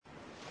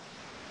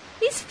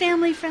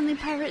family-friendly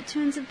pirate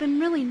tunes have been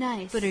really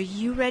nice. But are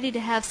you ready to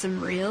have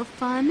some real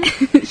fun?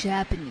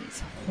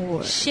 Japanese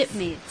horror.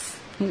 Shipmates.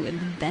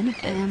 With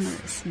benefits.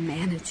 Amorous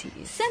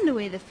manatees. Send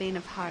away the faint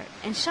of heart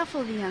and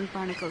shuffle the young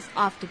barnacles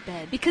off to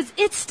bed, because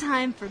it's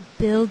time for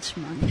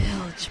Bilgemunky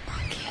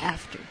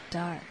After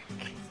Dark.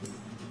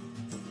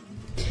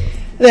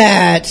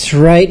 That's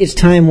right. It's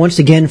time once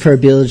again for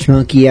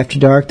Bilgemunky After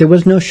Dark. There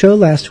was no show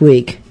last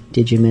week.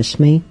 Did you miss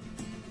me?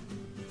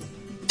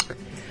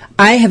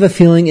 I have a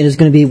feeling it is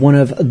going to be one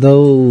of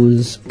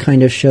those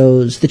kind of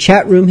shows. The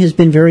chat room has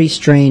been very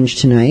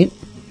strange tonight.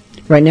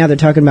 Right now they're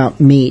talking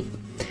about meat,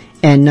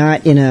 and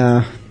not in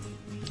a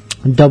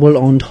double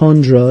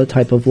entendre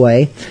type of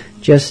way,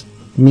 just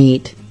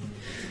meat.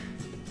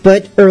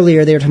 But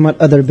earlier they were talking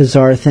about other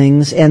bizarre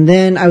things, and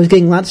then I was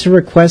getting lots of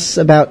requests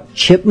about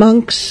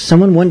chipmunks.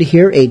 Someone wanted to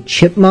hear a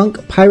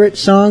chipmunk pirate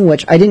song,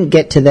 which I didn't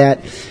get to that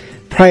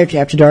prior to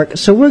After Dark,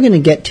 so we're going to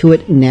get to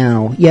it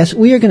now. Yes,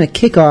 we are going to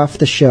kick off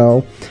the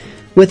show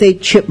with a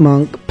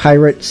chipmunk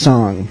pirate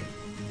song.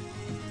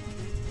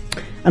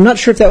 I'm not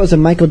sure if that was a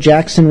Michael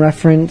Jackson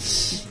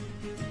reference,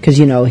 because,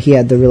 you know, he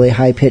had the really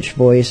high-pitched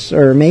voice,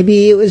 or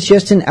maybe it was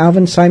just an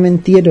Alvin Simon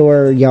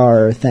Theodore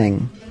Yar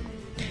thing.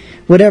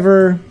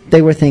 Whatever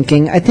they were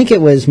thinking, I think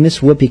it was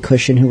Miss Whoopee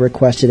Cushion who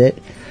requested it,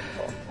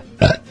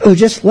 who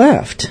just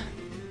left.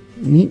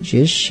 Neat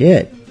just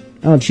shit.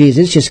 Oh, geez,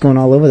 it's just going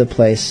all over the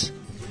place.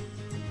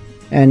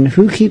 And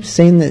who keeps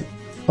saying that?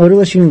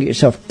 Odorless, you can get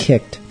yourself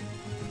kicked.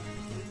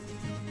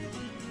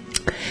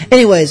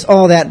 Anyways,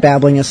 all that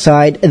babbling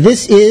aside,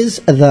 this is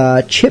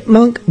the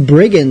Chipmunk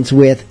Brigands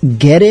with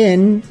Get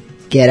In,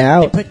 Get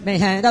Out. I put my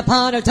hand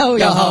upon her toe,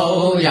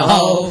 yo-ho,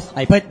 yo-ho.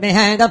 I put my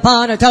hand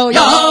upon her toe,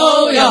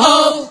 yo-ho,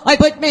 yo-ho. I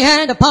put my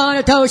hand upon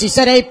her toe. She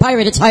said, hey,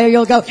 pirate, it's higher,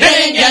 you'll go.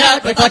 Get in, get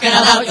out, quit fucking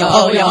about,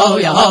 yo-ho, yo-ho,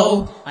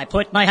 yo-ho. I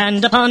put my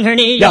hand upon her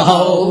knee,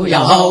 yo-ho,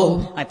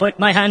 yo-ho. I put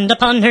my hand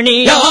upon her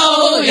knee,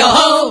 yo-ho,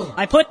 yo-ho.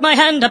 I put my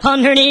hand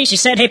upon her knee. She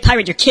said, hey,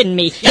 pirate, you're kidding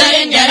me.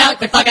 Get in, get out,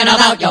 quit fucking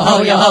about,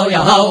 yo-ho, yo-ho,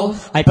 yo-ho.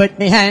 I put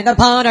my hand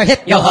upon her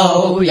hip,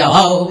 yo-ho,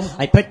 yo-ho.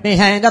 I put my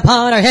hand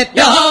upon her hip,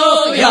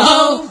 yo-ho,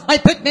 yo-ho. I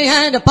put my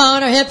hand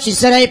upon her hip. She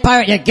said, hey,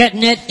 pirate, you're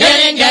getting it.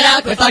 Get in, get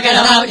out, quit fucking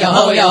about,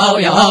 yo-ho, yo-ho,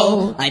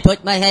 yo-ho. I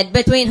put my head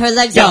between her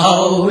legs,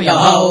 yo-ho,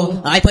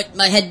 yo-ho. I put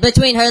my head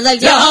between her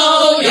legs,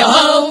 yo-ho,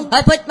 yo-ho.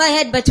 I put my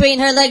head between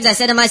her legs. I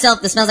said to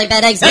myself, this smells like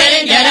bad eggs.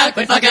 Get in, get out,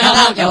 quit fucking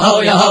about, yo-ho,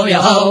 yo-ho,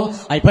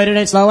 yo-ho. I put it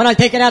in slow and I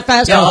take it out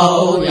fast,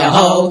 yo-ho,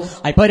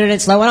 yo-ho. I put it in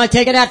slow and I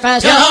take it out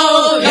fast,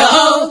 yo-ho,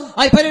 yo-ho.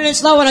 I put it in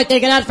slow and I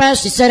take it out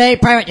fast. She said, hey,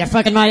 pirate, you're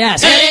fucking my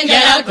ass. Get in,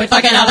 get out, quit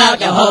fucking about,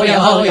 yo-ho,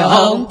 yo-ho,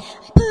 yo-ho.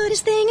 Put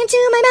his thing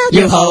into my mouth.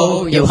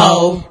 Yo-ho,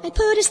 yo-ho. I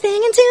put his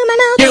thing into my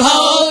mouth.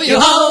 Yo-ho,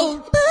 yo-ho.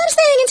 I put his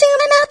thing into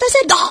my mouth. I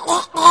said,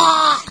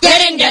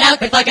 get in, get out,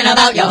 quit fucking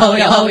about, yo-ho,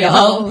 yo-ho,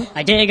 yo-ho.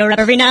 I dig her up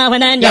every now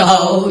and then,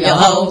 yo-ho,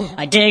 yo-ho.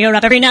 I dig her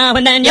up every now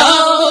and then,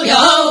 yo-ho,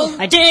 yo-ho.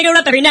 I dig her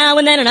up every now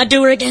and then, and I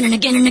do her again and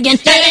again and again.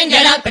 Get in,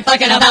 get out, quit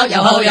fucking about,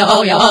 yo-ho,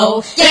 yo-ho,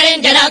 yo-ho. Get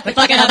in, get out, quit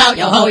fucking about,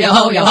 yo-ho,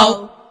 yo-ho,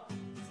 yo-ho.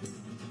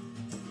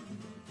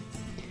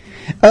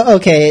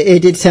 Okay,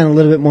 it did sound a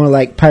little bit more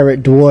like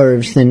pirate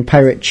dwarves than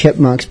pirate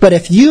chipmunks. But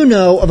if you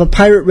know of a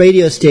pirate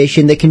radio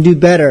station that can do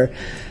better,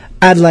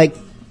 I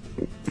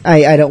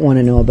don't want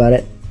to know about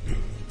it.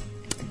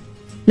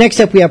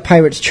 Next up we have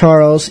Pirates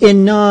Charles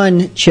in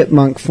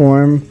non-chipmunk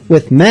form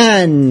with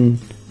Man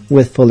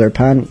with Fuller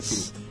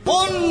Pants.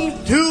 1,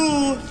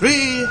 2,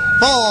 3,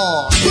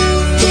 4.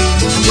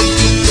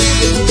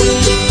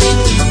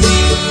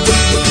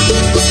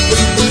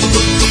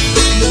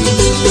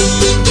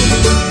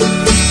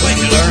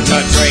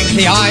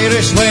 The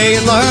Irish way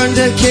and learn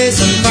to kiss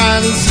in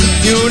France.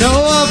 You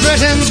know of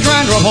Britain's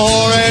grand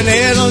rapport and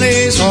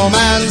Italy's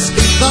romance.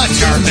 The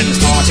Germans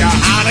taught you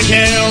how to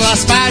kill, the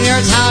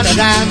Spaniards how to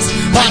dance.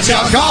 But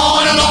you're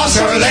gone and lost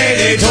your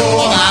lady to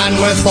a man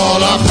with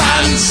fuller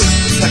pants.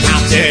 The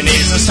captain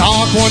is a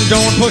stark one,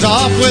 don't put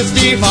up with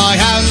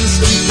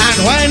defiance. And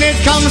when it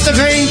comes to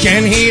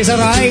drinking, he's a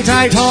right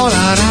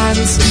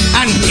tolerance.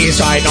 And he's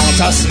tried not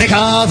to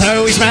snicker,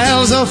 though he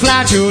smells of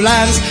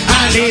flatulence.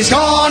 And he's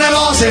gone and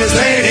lost his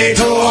lady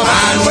to a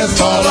man with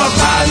fuller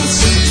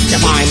pants. You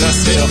find the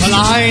silver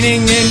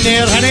lining in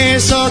near any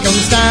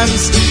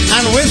circumstance.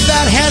 And with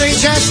that hairy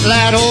chest,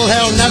 lad, old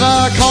hell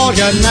never called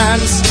you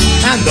Nance.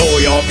 And though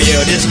your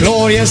beard is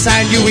glorious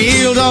and you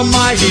wield a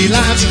mighty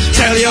lance,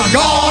 till you're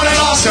gone and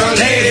lost your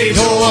lady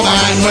to a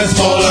man with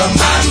fuller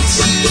pants.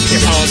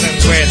 Your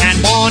cousin's with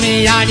Aunt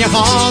Bonnie and your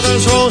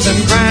father's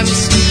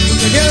Rosencrantz.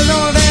 You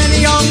don't have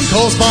any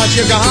uncles, but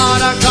you've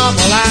got a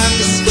couple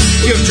aunts.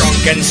 You've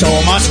drunken so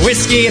much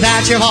whiskey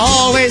that you've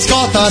always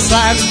got the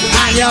slants.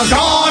 And you've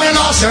gone and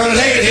lost your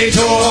lady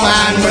to a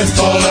man with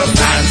fuller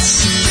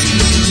pants.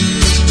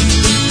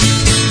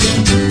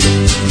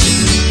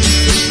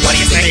 Well,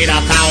 you slayed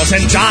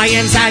 1,000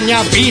 giants and you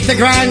beat the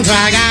Grand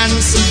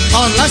Dragons.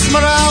 Unless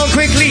morale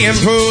quickly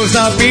improves,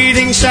 the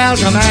beating shall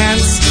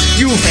commence.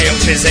 You failed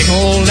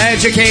physical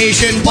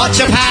education, but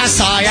you passed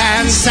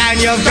science. And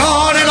you've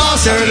gone and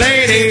lost your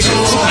lady to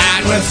a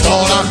man with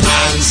fuller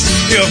pants.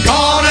 You've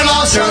gone and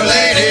lost your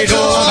lady to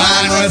a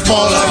man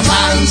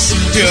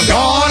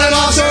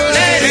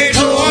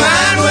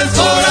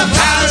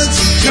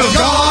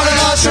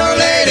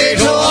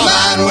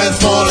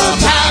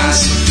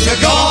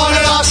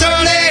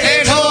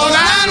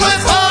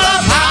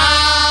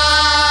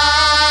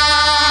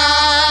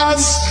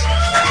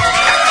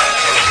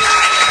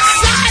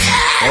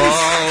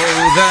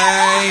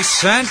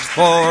sent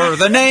for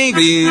the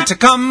Navy to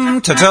come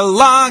to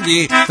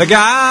Tulagi. The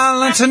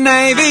gallant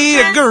Navy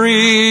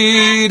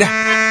agreed.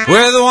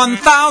 With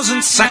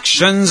 1,000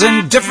 sections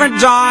in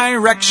different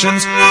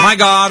directions. My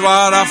God,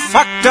 what a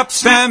fucked up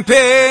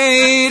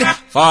stampede.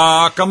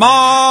 Fuck 'em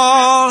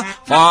all,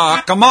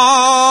 fuck 'em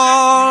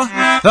all.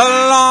 The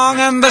long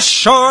and the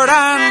short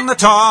and the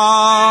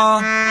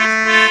tall.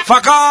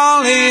 Fuck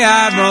all the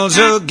admirals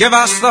who give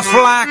us the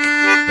flack.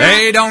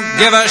 They don't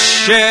give a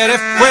shit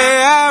if we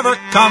ever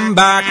come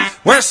back.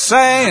 We're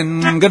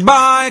saying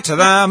goodbye to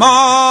them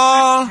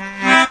all.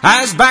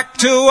 As back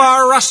to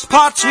our rust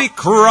pots we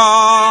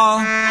crawl.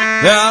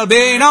 There'll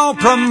be no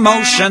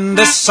promotion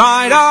this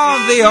side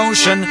of the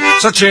ocean.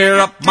 So cheer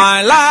up,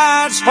 my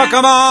lads, fuck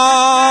 'em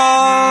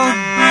all.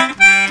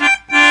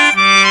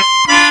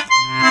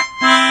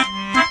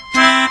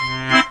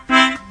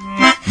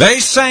 They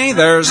say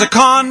there's a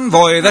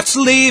convoy that's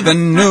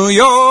leaving New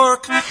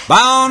York,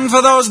 bound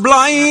for those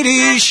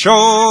blighty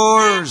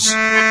shores.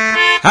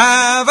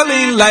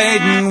 Heavily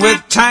laden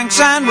with tanks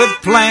and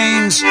with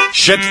planes,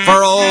 shit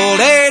for old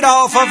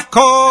Adolf, of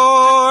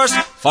course.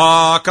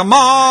 Fuck 'em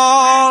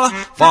all,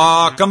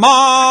 fuck 'em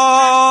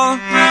all.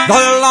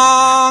 The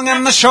long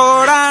and the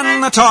short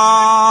and the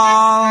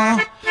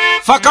tall.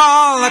 Fuck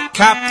all the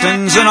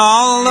captains and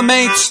all the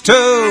mates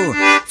too.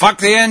 Fuck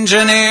the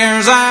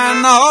engineers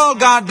and the whole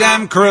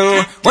goddamn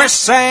crew. We're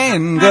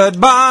saying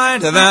goodbye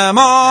to them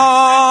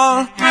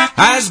all.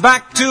 As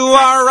back to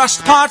our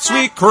rust pots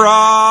we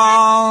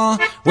crawl.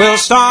 We'll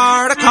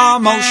start a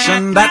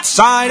commotion that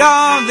side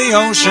of the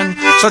ocean.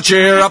 So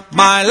cheer up,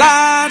 my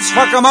lads,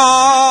 fuck 'em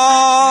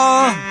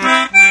all.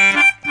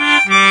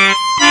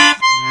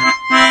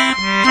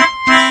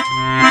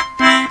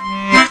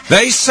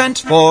 They sent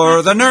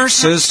for the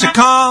nurses to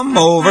come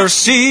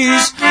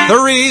overseas. The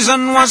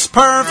reason was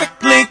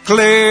perfectly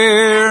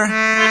clear.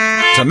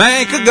 To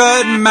make a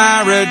good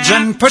marriage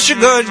and push a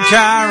good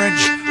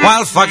carriage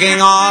while fucking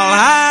all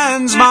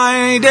hands,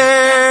 my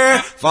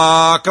dear.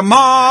 Fuck 'em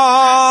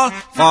all,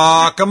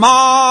 fuck 'em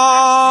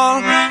all.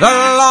 The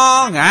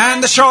long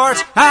and the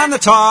short and the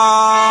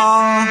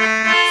tall.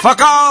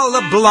 Fuck all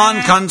the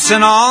blonde cunts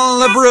and all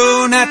the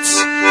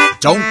brunettes.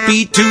 Don't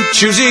be too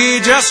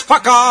choosy, just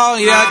fuck all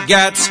you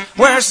get.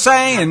 We're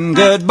saying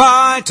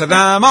goodbye to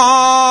them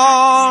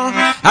all.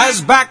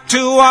 As back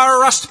to our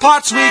rust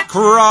pots we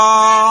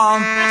crawl.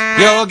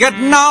 You'll get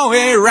no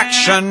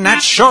erection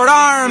at short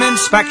arm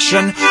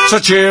inspection. So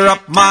cheer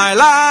up, my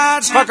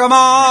lads, fuck 'em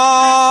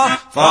all.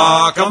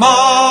 Fuck 'em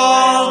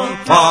all,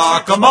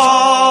 fuck 'em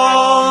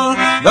all.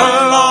 The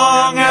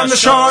long and the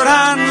short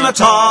and the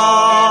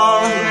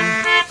tall.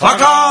 Fuck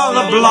all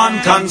the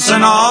blonde cunts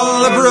and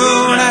all the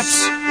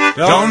brunettes.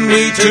 Don't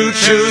be too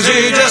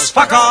choosy, just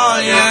fuck all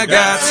you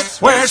get.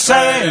 We're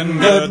saying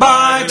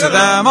goodbye to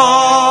them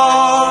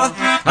all.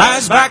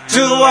 As back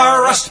to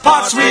our rust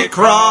pots we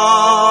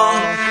crawl.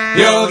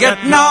 You'll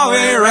get no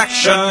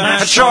erection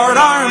at short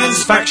arm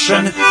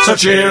inspection. So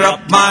cheer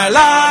up, my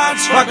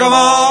lads, fuck 'em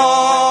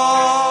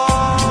all.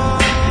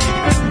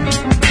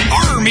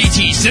 Arr,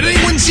 mateys, did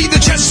anyone see the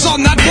chests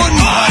on that one?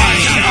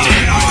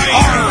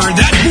 Arr,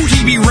 that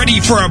booty be ready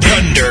for a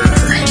plunder.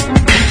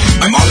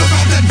 I'm all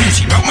about that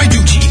booty, about my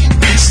duty.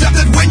 Stab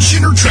that wench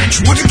in her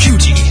trench, what a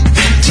cutie.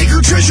 Take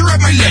her treasure at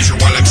my leisure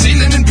while I'm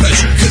sailing in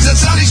pleasure. Cause that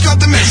Sally's got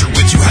the measure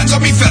with 2 hands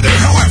on me feather.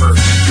 However,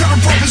 got a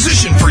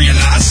proposition for you,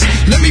 lass.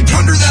 Let me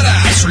plunder that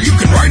ass, or you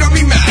can ride on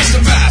me mast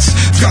and vast.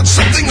 Got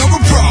something of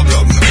a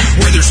problem.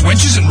 Where there's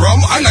wenches and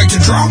rum, I like to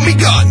draw me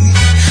gun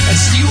and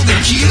steal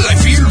their keel. I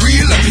feel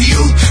real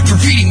appeal for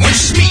feeding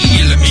wenches me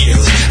eel a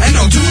meal. And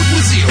I'll do it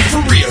with zeal,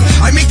 for real.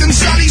 I make them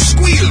Sallies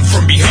squeal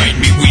from behind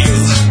me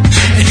wheel.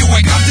 And yo,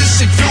 I got this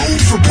sick flow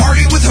for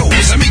party with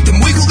hoes. I make them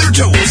wiggle their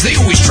toes. They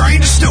always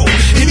trying to stow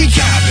in me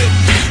cabin.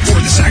 For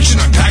this action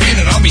I'm packing,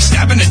 and I'll be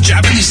stabbing and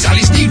jabbing. These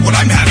Sallies need what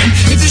I'm having.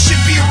 If this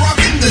shit be a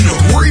rockin', then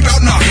don't worry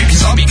about knocking.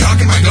 Cause I'll be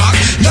cocking my Glock,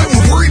 and I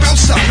won't worry about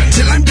stopping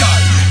till I'm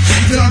done.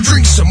 Then I'll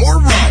drink some more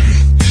rum.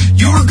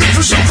 You're good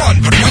for some fun,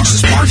 but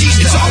wenches parties,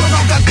 it's all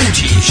about that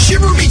booty.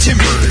 Shiver me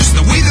timbers,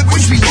 the way that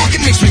wench be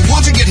walking makes me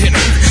want to get in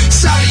her.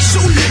 Sally's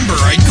so limber,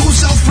 I'd go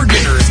south for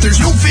dinner. If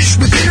there's no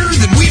fish within her,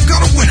 then we've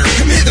got a winner.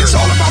 Come hither, it's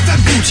all about that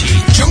booty.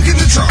 Junk in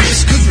the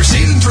trunks, cause we're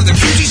sailing for the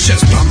cuties,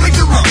 just plumb like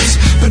the rumps.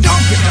 But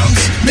don't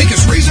pedunks, make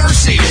us raise our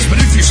sails. But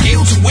if you're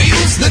scaled to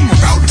whales, then we're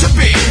about to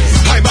bail.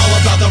 I'm all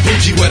about the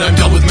booty when I'm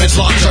done with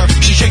manslaughter.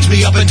 She shakes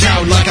me up and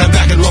down like I'm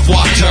back in rough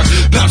water.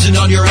 Bouncing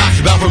on your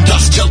aft, bound from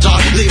dusk till dawn.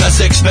 Leave a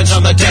sixpence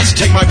on the desk,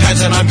 take my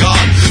pants and I'm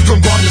gone.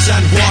 From Guam to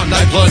San Juan,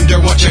 I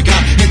plunder what you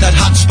got. Hit that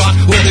hot spot,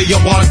 whether you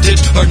want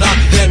it or not.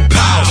 Then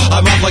pow,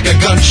 I'm off like a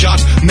gunshot.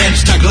 Meant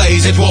to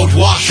glaze, it won't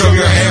wash from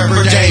your hair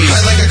for days. I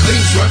like a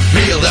clean swept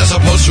field as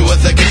opposed to a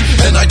thicket.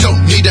 And I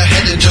don't need a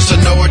head in just to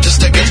know where to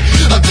stick it.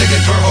 I'm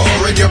digging for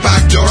ore in your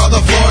back door on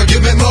the floor.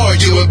 Give me more,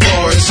 you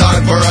implore. It's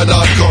time for an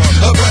encore.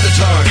 A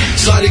predator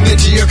sliding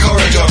into your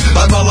corridor.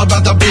 I'm all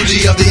about the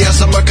booty of the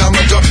ass of my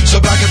Commodore. So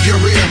back up your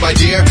rear, my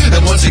dear.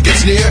 And once it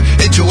gets near,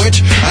 into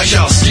which I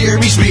shall steer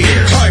me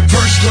spear. I'm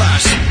first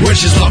class,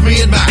 wenches love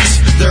me in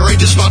mass. There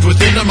ain't a spot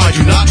within them I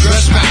do not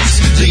trespass.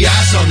 The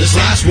ass son, this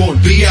last won't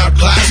be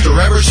outclassed or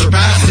ever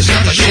surpassed. It's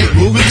got the shit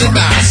moving in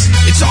mass.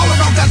 It's all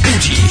about that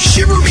booty,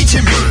 shivery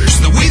timbers.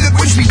 The way that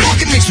when we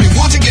walking makes me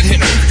want to get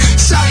hinner.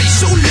 Sally's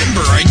so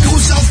limber, I'd go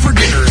south for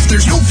dinner. If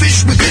there's no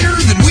fish within her,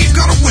 then we've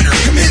got a winner.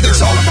 Come hither.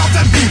 It's all about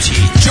that booty,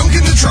 junk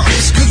in the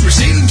trunks. Cause we're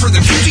sailing for the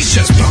cuties,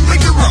 just plump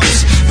like the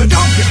rumps. The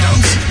donkeys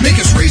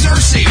make us raise our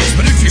sails.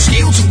 But if you're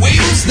scaled to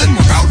whales, then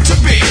we're out to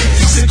bail.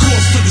 It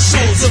calls to the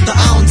souls of the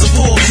islands of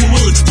Horse who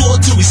will explore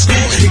till we score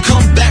and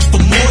come back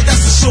for more.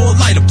 That's the shore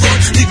light of blood.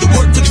 Leave the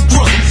work to the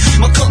grunt.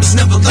 My compass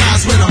never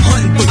lies when I'm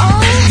hunting, but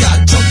you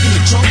got junk in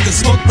the trunk and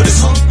smoke, but it's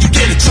hump. You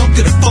get a chunk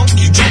of the funk,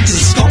 you drunk as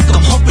a skunk.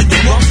 I'm humping the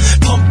rump,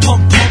 pump,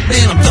 pump, pump,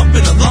 man, I'm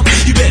dumping a lump.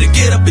 You better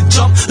get up and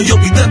jump, or you'll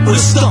be left with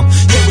a stump.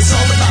 Yeah, it's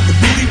all about the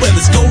booty, whether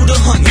it's gold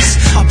or honeys.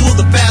 I pull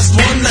the fast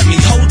one, let me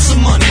hold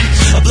some money.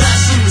 A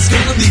blast from is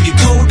gonna leave you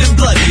cold and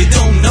bloody. You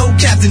don't know,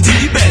 Captain D,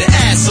 you better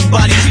ask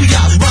somebody. We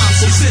got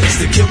rhymes so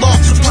sinister, kill off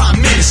the prime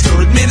minister,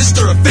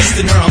 administer a fist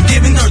in her. I'm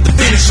giving her the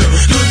finisher.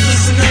 Good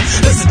listener,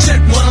 let's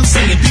check what I'm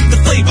saying, beat the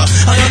flavor.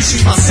 I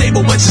unsheath my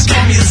saber, but just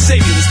call me the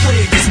savior. This play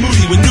gets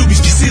moody when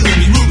newbies be sealing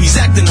me rubies,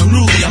 acting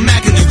unruly. I'm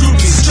acting the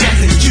groupies,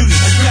 distracting the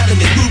cuties, grabbing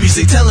their boobies.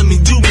 They telling me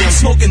do me, I'm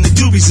smoking the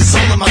doobies. It's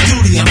all of my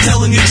duty, I'm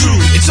telling you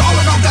true. It's all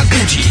about that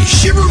booty,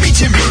 shivery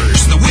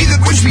timbers. The way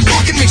that when we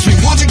walking makes me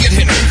want to get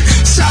hinner.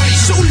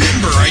 Sally's so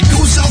limber, I'd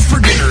go south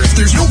for dinner. If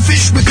there's no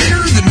fish within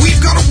her, then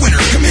we've got a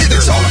winner. Come hither.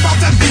 It's all about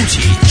that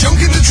booty,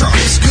 junk in the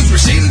trunks. Cause we're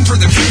sailing for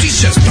the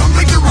cuties, just plump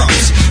like the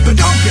rumps. The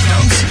donkeys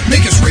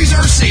make us raise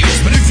our sails.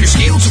 But if you're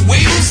scaled to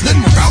whales, then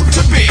we're out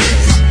to bail.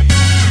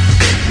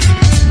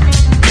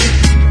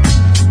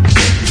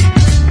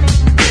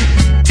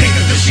 Take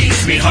up the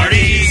sheets, me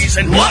hearties,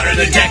 and water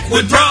the deck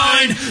with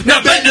brine.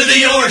 Now bend to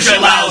the oars,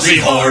 you lousy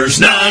whores,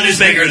 none is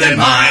bigger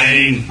than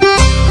mine.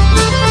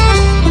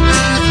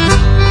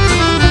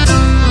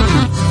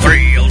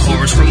 Three old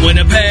whores from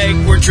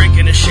Winnipeg were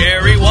drinking a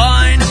sherry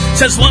wine.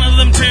 Says one of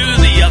them to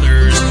the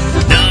others,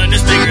 none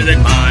is bigger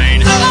than mine.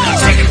 Now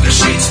take up the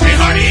sheets, me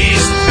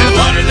hearties, and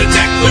water the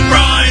deck with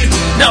brine.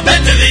 Now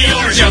bend to the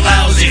oars, you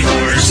lousy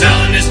whores,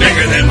 none is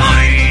bigger than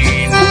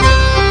mine.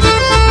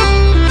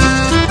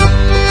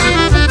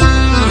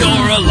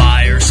 You're a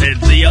liar, said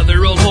the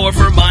other old whore,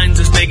 for mine's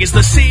as big as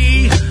the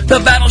sea. The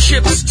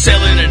battleships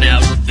sail in and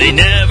out, they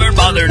never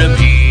bother to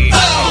pee.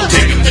 Oh,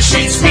 take up the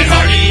sheets, me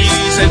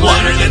hearties, and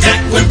water the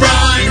deck with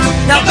brine.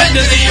 Now bend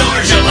to the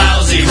oars, you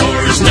lousy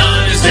whores,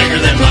 none is bigger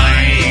than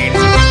mine.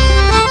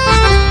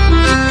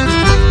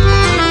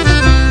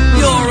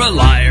 You're a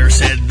liar,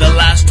 said the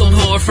last old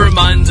whore, for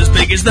mine's as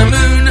big as the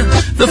moon.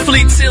 The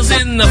fleet sails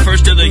in the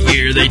first of the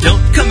year, they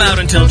don't come out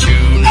until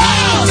June.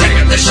 Oh,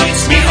 take up the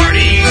sheets, me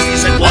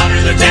hearties, and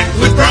water the deck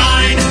with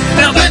brine.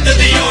 Now bend to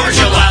the oars,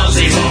 you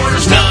lousy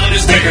whores, none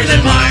is bigger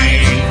than mine.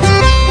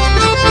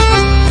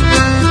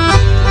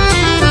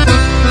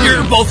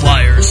 You're both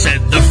liars,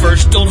 said the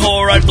first old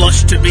whore, I'd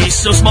blush to be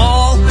so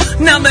small.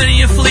 Now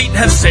many a fleet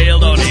have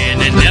sailed on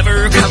in and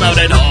never come out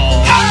at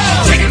all.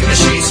 Oh, take up the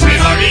sheets, me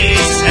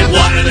hearties, and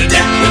water the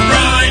deck with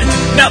brine.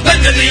 Now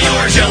bend to the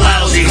oars, you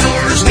lousy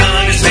whores,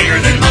 none is bigger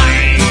than mine.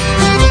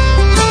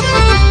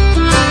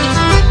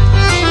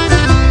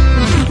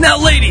 Now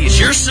ladies,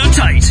 you're so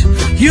tight,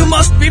 you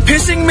must be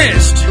pissing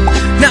mist.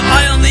 Now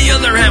I on the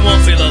other hand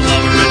won't feel a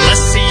lover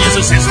unless he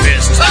uses his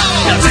fist. Oh,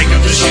 now take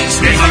up the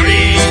sheets, me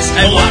hearties,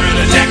 and water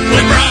the deck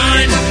with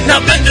brine. Now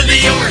bend to the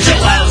oars, you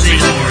lousy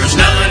whores,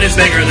 none is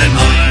bigger than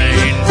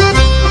mine.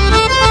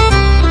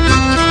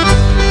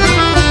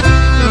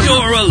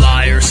 You're a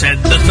liar, said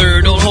the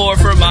third old whore,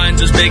 for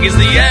mine's as big as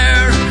the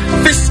air.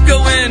 Fists go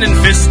in and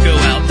fists go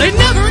out, they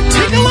never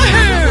tickle a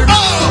hair.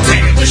 Oh,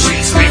 take up the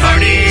sheets, me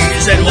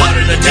hearties, and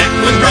water the deck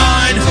with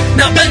brine.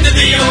 Now bend to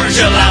the oars,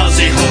 you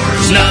lousy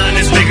whores, none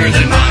is bigger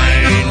than mine.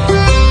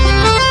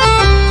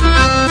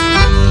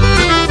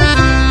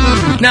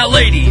 Now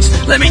ladies,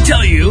 let me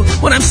tell you,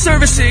 when I'm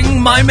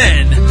servicing my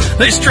men,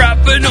 they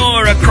strap an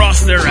oar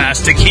across their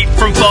ass to keep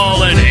from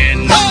falling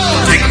in.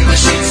 Oh, take up the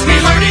sheets, me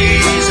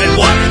hearties, and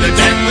water the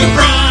deck with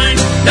brine.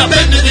 Now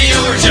bend to the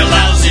oars, you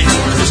lousy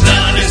whores,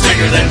 none is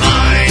bigger than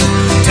mine.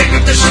 Take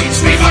up the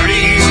sheets, me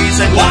hearties,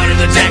 and water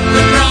the deck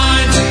with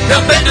brine. Now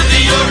bend to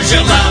the oars,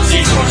 you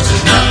lousy whores,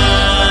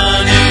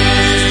 none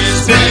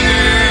is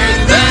bigger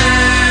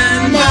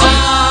than mine.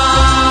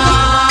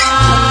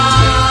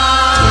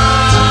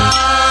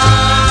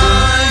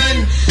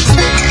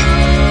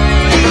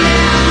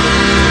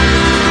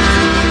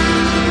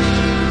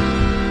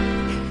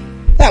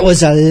 That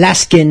was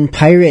Alaskan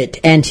Pirate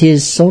and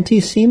his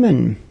salty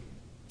seamen,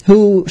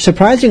 who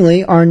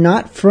surprisingly are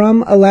not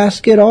from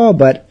Alaska at all,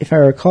 but if I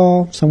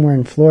recall, somewhere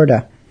in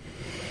Florida.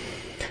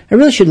 I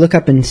really should look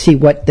up and see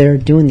what they're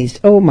doing these.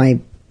 Oh, my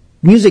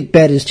music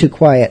bed is too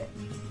quiet.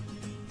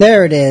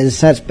 There it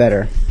is. That's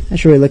better. I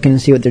should really look in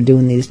and see what they're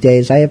doing these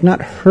days. I have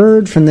not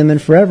heard from them in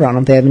forever. I don't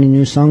know if they have any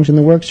new songs in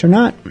the works or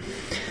not.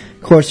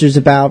 Of course, there's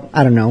about,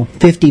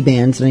 50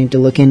 bands that I need to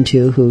look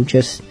into who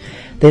just,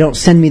 they don't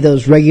send me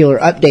those regular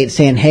updates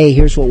saying, hey,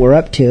 here's what we're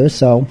up to,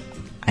 so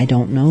I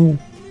don't know.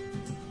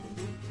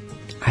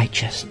 I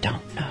just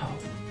don't know.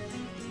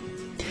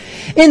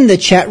 In the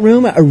chat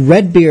room,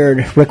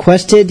 Redbeard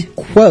requested,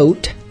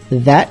 quote,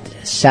 that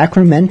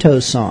Sacramento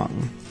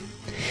song.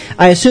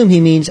 I assume he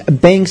means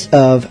Banks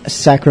of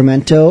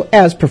Sacramento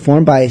as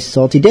performed by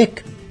Salty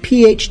Dick,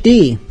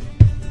 PhD.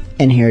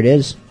 And here it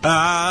is.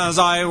 As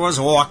I was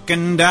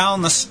walking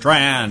down the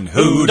Strand,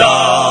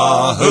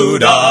 hoo-dah,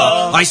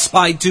 hoo-dah, I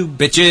spied two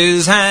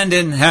bitches hand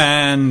in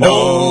hand,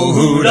 oh,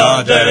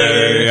 hoo-dah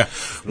day.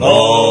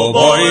 Blow,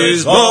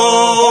 boys,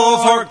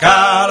 blow for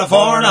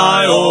California,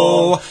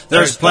 oh,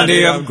 there's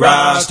plenty of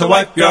grass to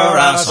wipe your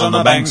ass on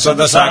the banks of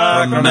the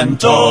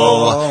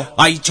Sacramento.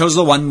 I chose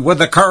the one with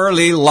the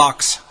curly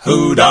locks,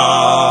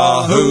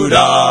 hoo-dah,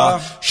 hoo-dah,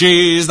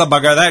 she's the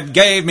bugger that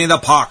gave me the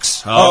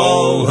pox,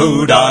 oh,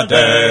 hoo-dah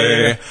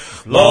day.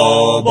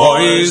 Blow,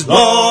 boys,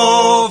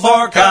 blow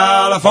for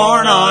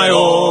California,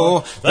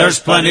 oh, there's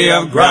plenty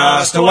of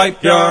grass to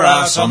wipe your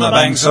ass on the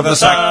banks of the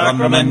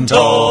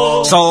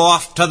Sacramento. So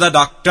off to the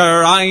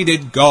doctor I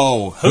did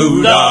go,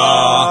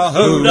 hoo-dah,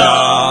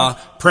 hoo-dah,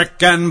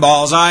 prick and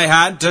balls I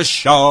had to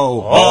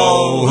show,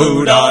 oh,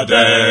 hoo-dah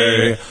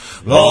day.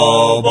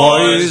 Blow,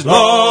 boys,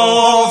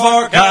 blow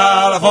for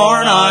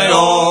California,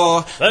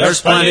 oh, there's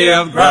plenty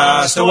of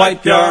grass to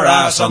wipe your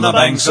ass on the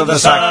banks of the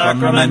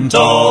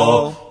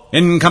Sacramento.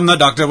 In come the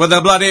doctor with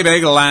a bloody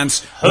big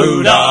lance,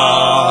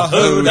 hoo-dah,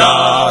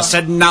 hoo-dah,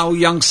 said, now,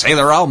 young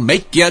sailor, I'll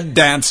make you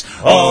dance,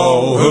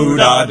 oh,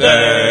 hoo-dah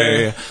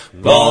day.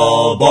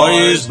 Blow,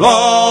 boys,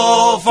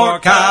 blow for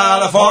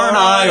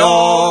California,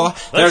 oh,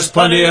 there's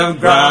plenty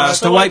of grass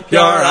to wipe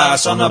your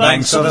ass on the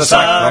banks of the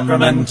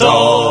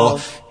Sacramento.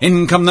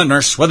 In come the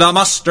nurse with a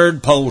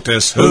mustard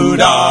poultice,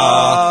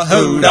 hoo-dah,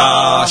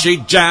 hoo-dah, she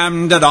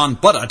jammed it on,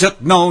 but I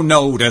took no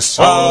notice,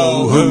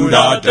 oh,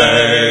 hoo-dah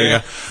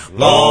day.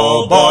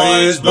 Blow,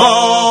 boys,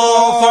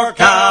 blow for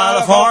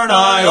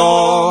California,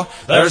 oh,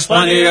 there's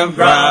plenty of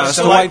grass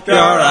to wipe your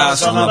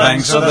ass on the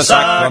banks of the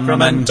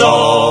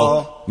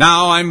Sacramento.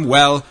 Now I'm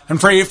well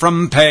and free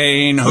from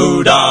pain,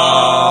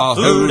 hoo-dah,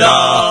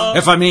 hoo-dah,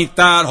 if I meet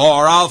that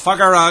whore I'll fuck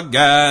her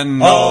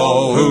again,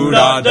 oh,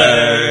 hoo-dah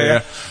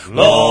day.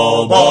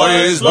 Blow,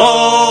 boys,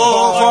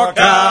 blow for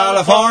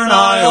California,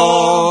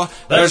 oh,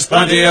 there's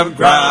plenty of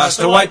grass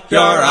to wipe your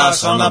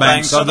ass on the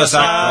banks of the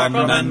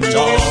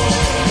Sacramento.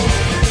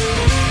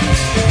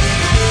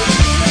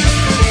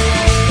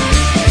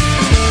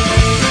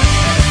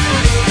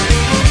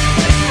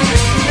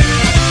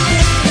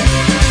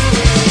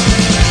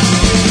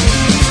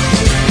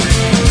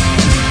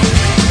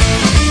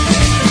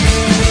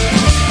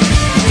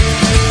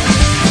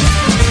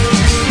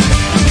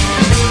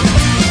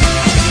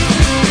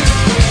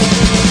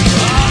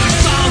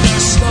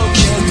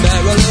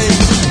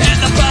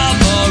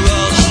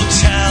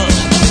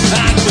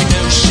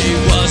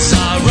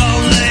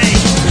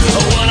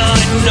 One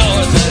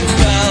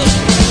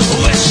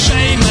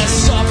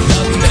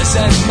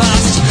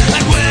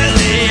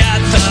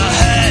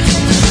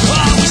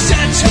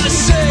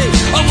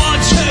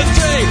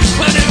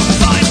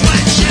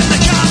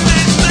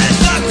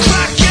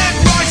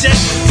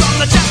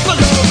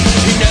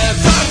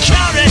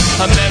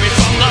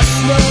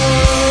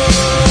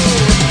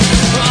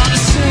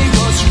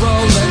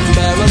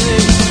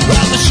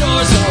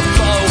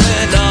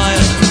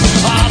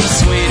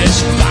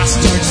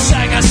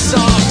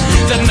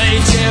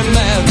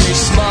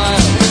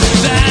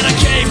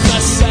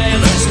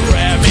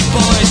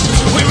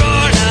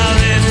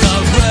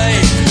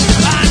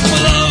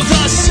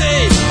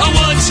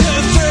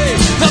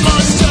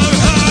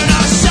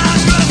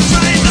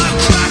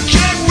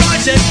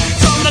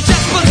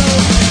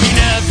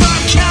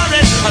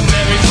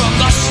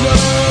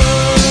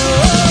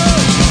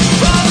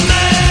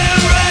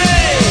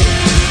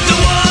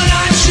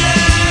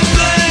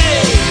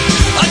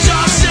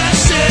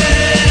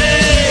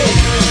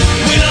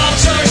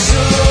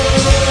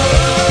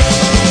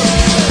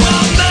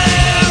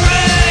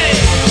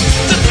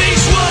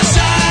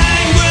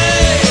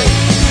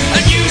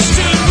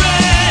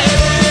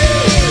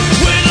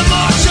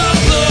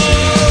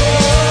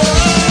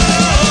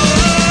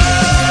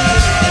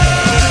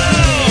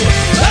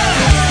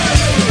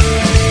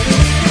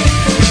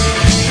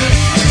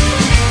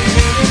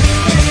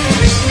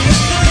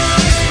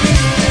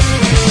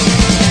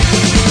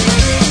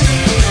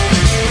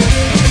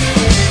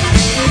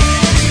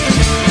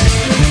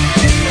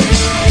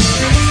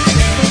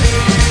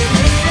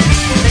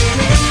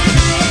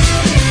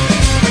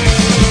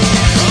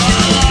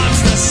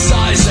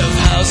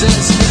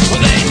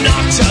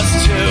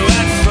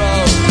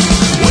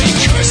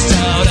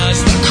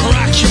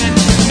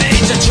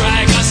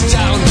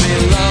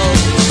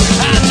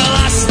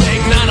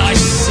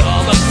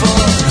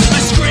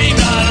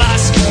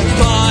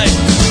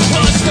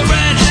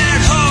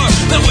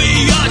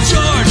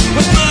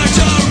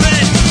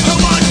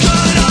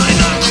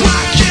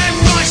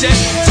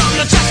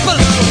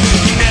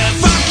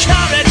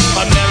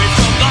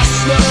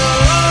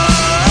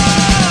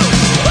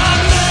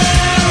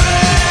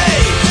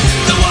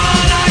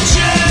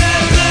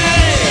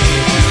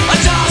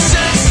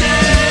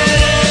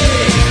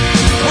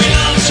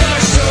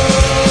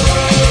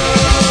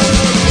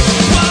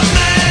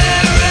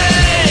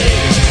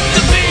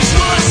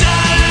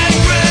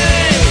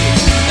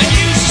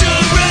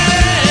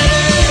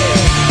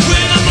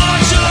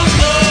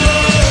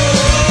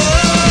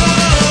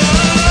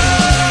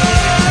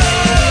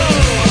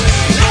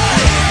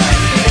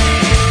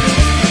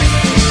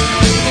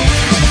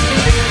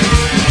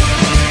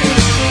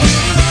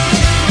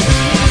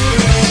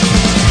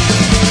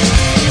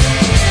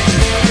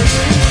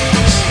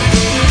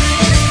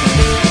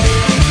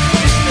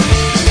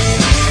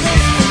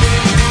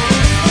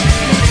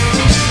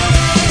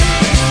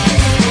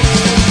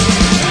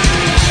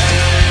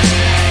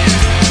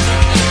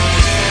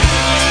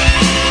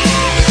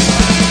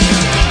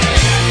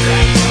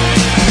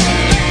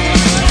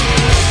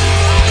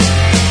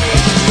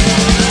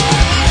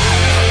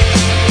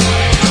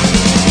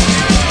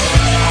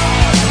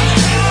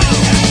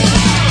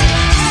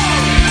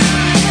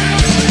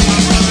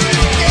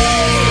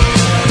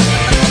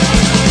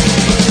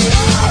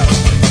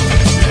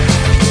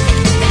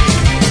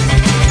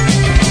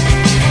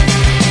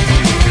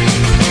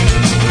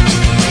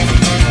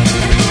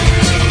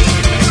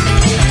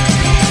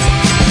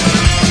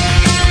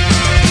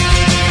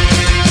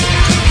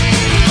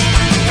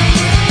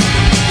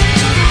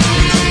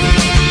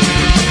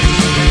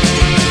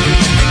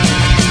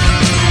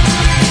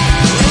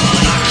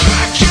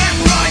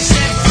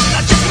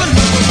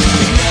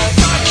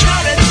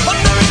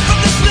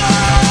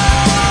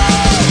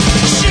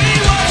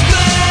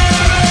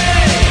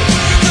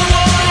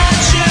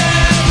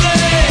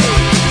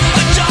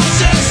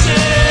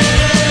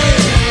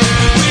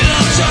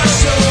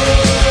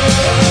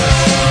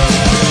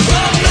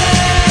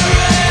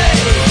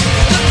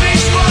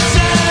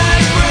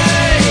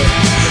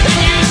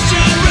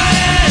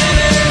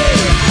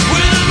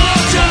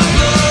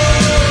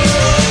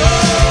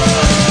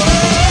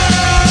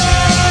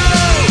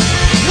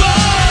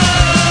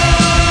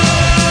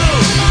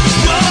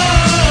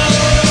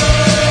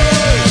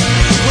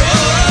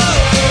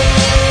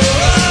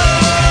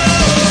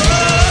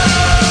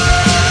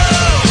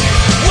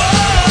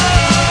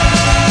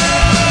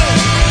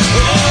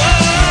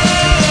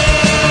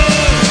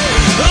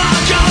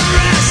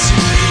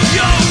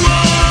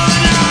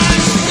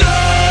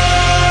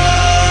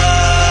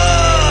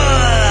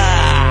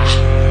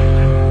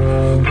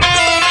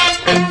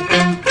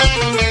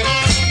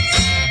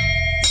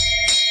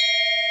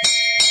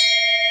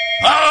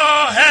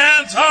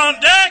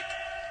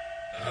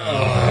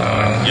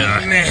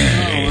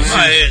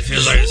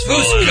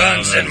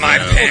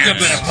woke up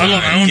in a puddle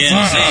of my own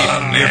fun.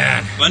 Oh,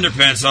 man.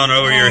 Underpants on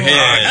over your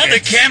head. How'd the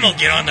camel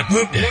get on the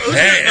poop deck?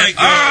 Hey,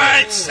 all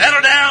right,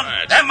 settle down.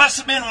 That must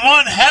have been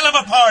one hell of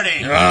a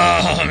party.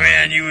 Oh,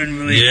 man, you wouldn't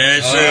believe it.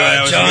 Yes, sir.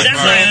 That was John, that's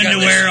my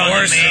underwear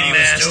on the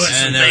mainmast. Doing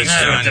some things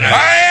to it tonight.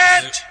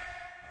 Quiet!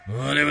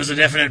 Well, it was a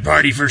definite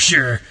party for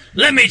sure.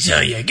 Let me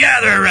tell you,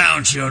 gather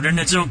around, children.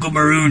 It's Uncle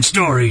Maroon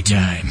story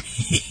time.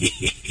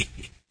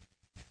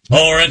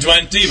 4 and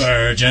 20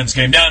 virgins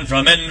came down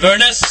from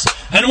Inverness,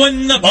 and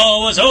when the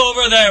ball was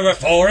over, there were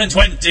 4 and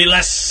 20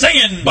 less,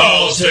 singing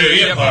balls to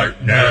your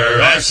partner,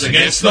 arse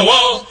against the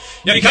wall.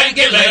 You can't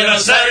get laid on a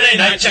Saturday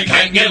night, you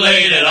can't get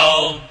laid at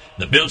all.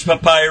 The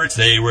Bilgemunky pirates,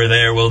 they were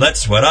there, well,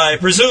 that's what I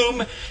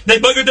presume. They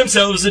buggered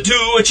themselves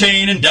into a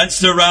chain and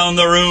danced around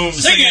the room,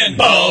 singing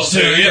balls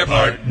to your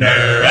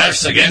partner,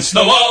 arse against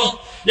the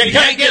wall. You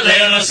can't get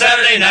laid on a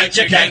Saturday night,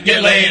 you can't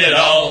get laid at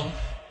all.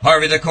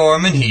 Harvey the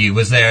corpsman, he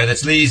was there, that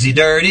sleazy,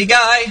 dirty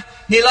guy.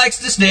 He likes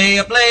to stay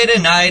up late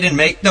at night and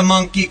make the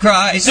monkey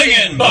cry,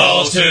 singing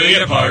balls to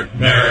your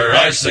partner,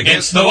 arse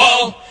against the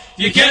wall.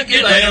 You can't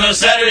get laid on a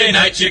Saturday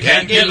night, you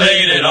can't get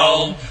laid at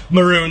all.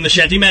 Maroon the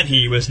shantyman,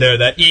 he was there,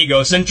 that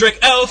egocentric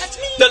elf.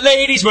 The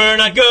ladies were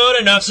not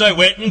good enough, so he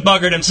went and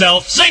buggered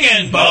himself,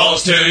 singing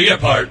balls to your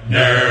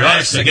partner,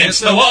 arse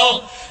against the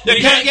wall. You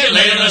can't get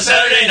laid on a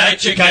Saturday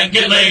night, you can't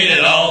get laid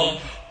at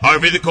all.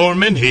 Harvey the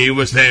corpsman, he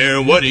was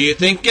there, what do you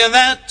think of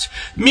that?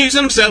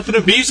 Amusing himself and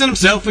abusing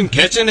himself and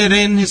catching it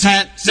in his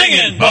hat.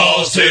 Singing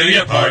balls to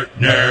your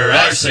partner,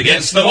 arse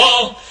against the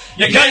wall.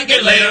 You can't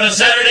get laid on a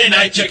Saturday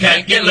night, you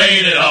can't get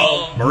laid at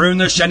all. Maroon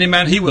the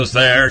shantyman, he was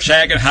there,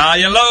 shagging high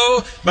and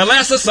low. But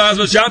last the size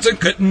was Johnson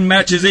couldn't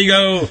match his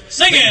ego.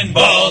 Singing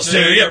balls to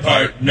your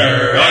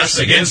partner, arse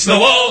against the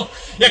wall.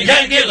 You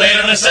can't get laid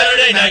on a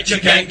Saturday night, you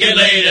can't get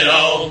laid at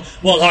all.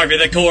 Well, Harvey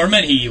the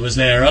corpsman, he was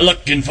there,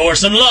 a-looking for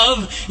some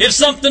love. If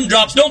something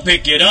drops, don't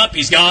pick it up,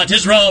 he's got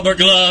his rubber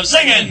gloves.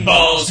 Singing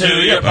balls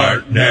to your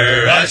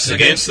partner, arse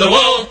against the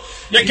wall.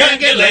 You can't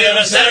get laid on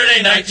a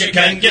Saturday night, you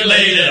can't get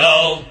laid at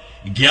all.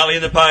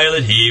 Galleon the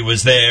pilot, he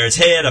was there, his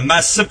head a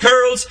mass of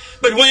curls.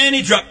 But when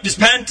he dropped his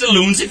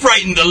pantaloons, he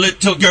frightened the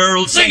little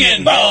girls.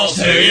 Singing balls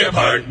to your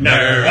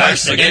partner,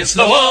 arse against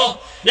the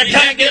wall. You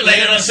can't get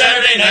laid on a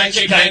Saturday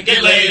night, you can't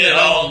get laid at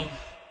all.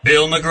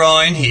 Bill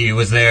McGroin, he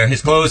was there,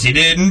 his clothes he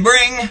didn't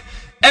bring.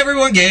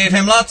 Everyone gave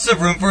him lots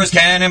of room for his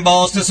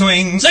cannonballs to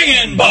swing.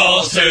 Singing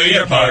balls to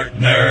your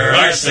partner,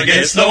 arse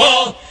against the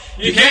wall.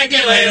 You can't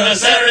get laid on a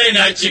Saturday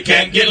night, you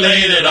can't get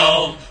laid at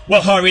all.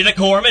 Well, Harvey the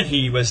corpsman,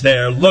 he was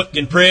there,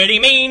 looking pretty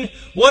mean.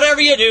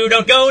 Whatever you do,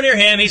 don't go near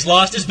him, he's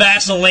lost his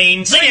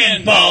Vaseline.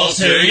 Singing balls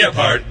to your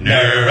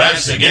partner,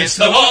 arse against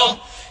the wall.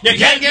 You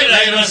can't get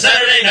laid on a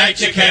Saturday night,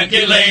 you can't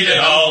get laid at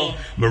all.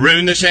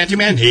 Maroon the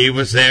shantyman, he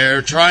was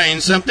there, trying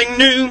something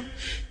new.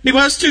 He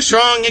was too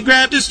strong, he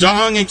grabbed his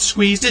dong and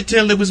squeezed it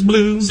till it was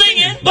blue.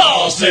 Singing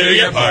balls to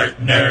your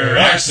partner,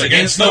 arse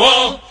against the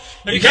wall.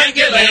 You can't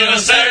get laid on a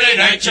Saturday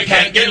night, you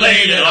can't get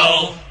laid at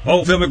all.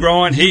 Old Phil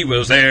McGroin, he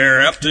was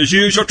there, up to his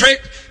usual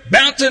trick,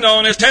 bouncing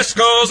on his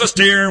testicles, a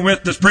steering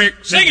with his prick.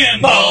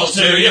 Singing balls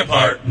to your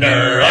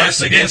partner,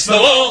 arse against the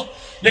wall.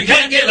 You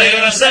can't get laid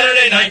on a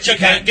Saturday night, you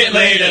can't get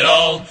laid at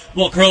all.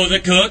 Well, Crow the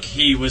cook,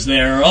 he was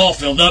there, all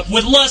filled up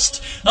with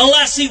lust.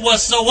 Alas, he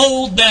was so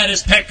old that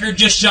his pecker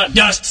just shot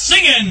dust.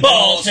 Singing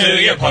balls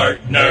to your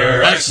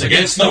partner, arse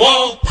against the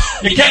wall.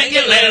 You can't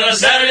get laid on a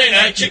Saturday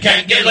night, you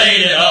can't get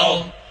laid at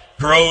all.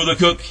 Crow the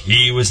cook,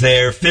 he was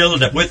there,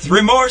 filled up with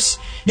remorse.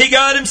 He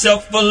got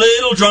himself a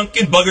little drunk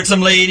and buggered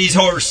some lady's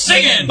horse.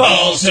 Singing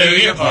balls to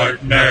your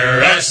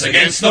partner, arse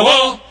against the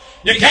wall.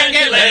 You can't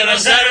get laid on a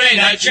Saturday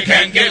night, you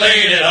can't get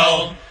laid at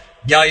all.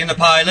 Galleon the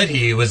pilot,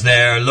 he was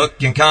there,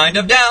 looking kind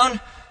of down.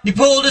 He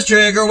pulled his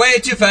trigger way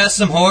too fast,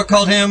 some whore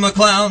called him a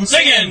clown.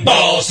 Singing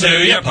balls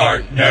to your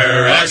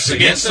partner, arse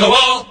against the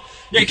wall.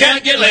 You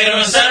can't get laid on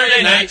a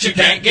Saturday night, you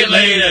can't get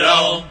laid at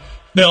all.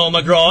 Bill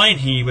McGroin,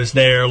 he was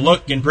there,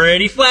 looking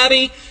pretty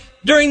flabby.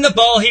 During the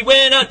ball, he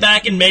went out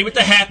back and made with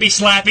the happy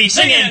slappy.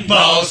 Singing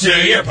balls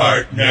to your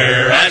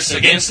partner, arse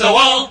against the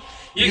wall.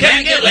 You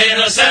can't get laid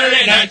on a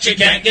Saturday night, you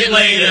can't get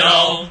laid at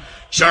all.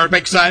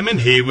 Sharpback Simon,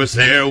 he was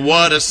there,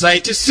 what a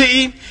sight to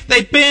see.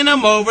 They bent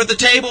him over the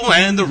table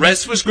and the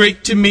rest was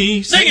Greek to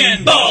me.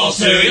 Singing balls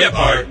to your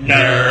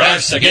partner,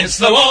 arse against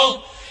the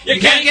wall.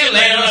 You can't get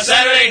laid on a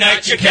Saturday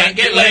night, you can't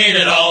get laid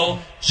at all.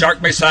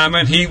 Sharkbait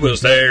Simon, he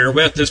was there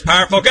with his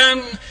powerful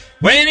gun.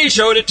 When he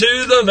showed it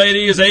to the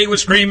ladies, they would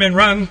scream and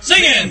run.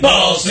 Singing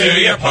balls to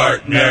your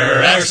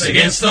partner, arse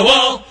against the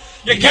wall.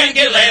 You can't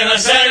get laid on a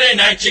Saturday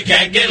night, you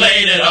can't get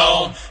laid at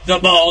all. The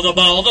ball, the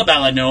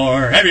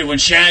Ballinor,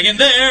 everyone's shagging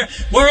there.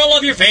 Where all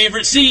of your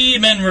favorite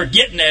seamen were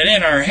getting it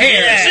in our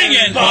hair. Yeah.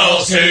 Singing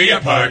balls to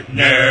your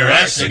partner,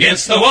 arse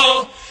against the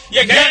wall.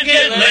 You can't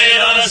get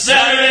laid on a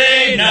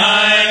Saturday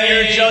night.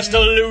 You're just a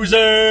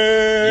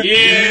loser.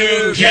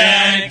 You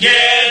can't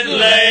get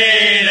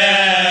laid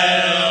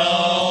at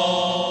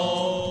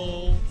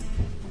all.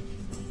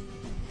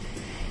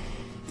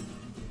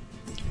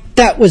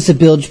 That was the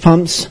Bilge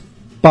Pumps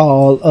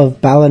Ball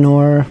of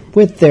Ballinor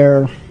with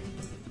their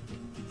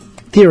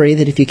theory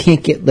that if you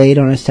can't get laid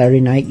on a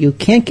Saturday night, you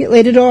can't get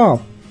laid at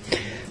all.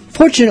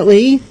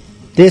 Fortunately,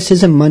 this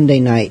is a Monday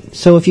night,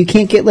 so if you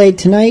can't get laid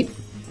tonight,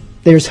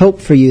 there's hope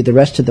for you the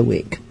rest of the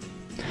week.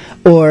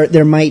 Or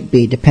there might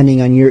be,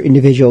 depending on your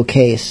individual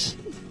case.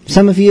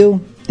 Some of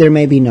you, there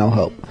may be no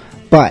hope.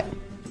 But,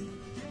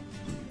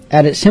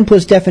 at its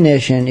simplest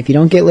definition, if you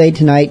don't get laid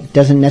tonight,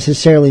 doesn't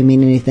necessarily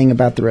mean anything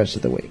about the rest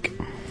of the week.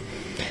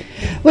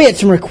 We had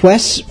some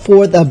requests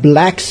for the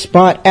Black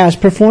Spot as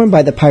performed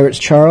by the Pirates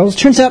Charles.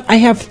 Turns out I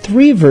have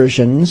 3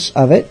 versions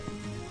of it.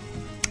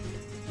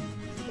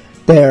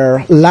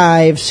 Their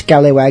live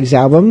Scallywags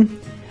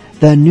album,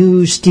 the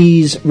New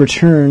Steez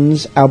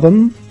Returns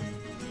album,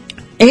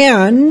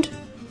 and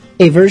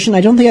a version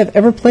I don't think I've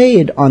ever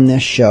played on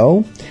this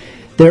show,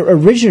 their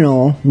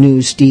original New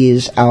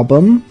Steez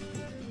album,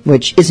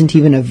 which isn't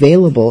even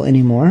available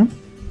anymore.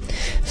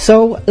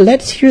 So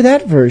let's hear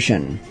that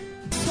version.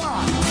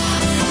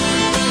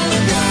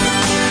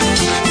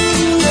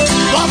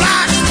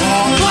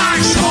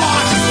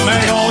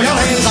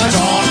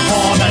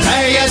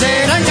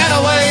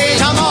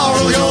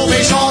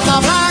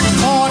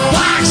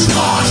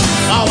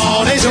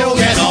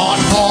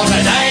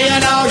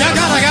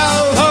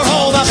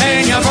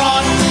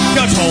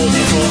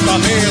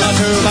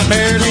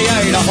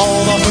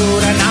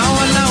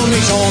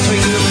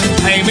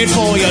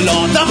 For your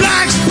Lord, the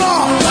black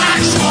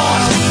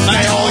spot,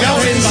 may all your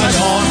insides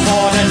on.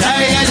 For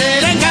today you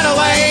didn't get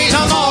away,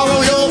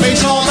 tomorrow you'll be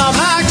short. The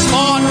black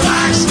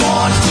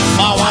spot,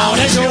 oh wow,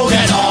 this you'll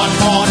get on.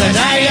 For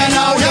today you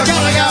know you're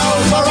gonna go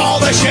for all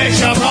the shit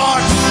you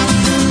brought.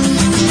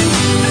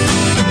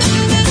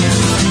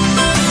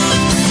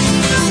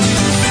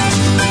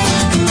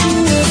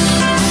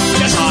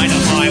 Just hide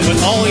and fight with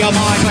all your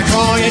might, like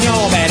cry in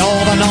your bed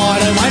all the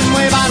night. And when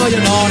we battle,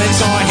 you're not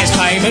inside his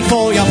payment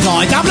for your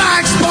plight. The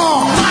black spot,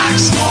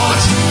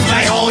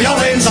 may all your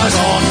insides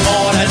on.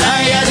 For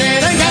today you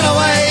didn't get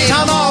away,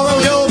 tomorrow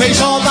you'll be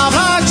short. The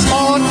black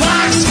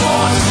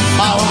spot,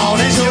 oh all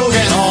this you'll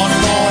get on.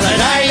 For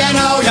today you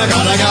know you're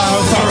gonna go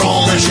for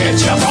all the shit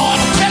you brought.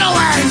 Get away!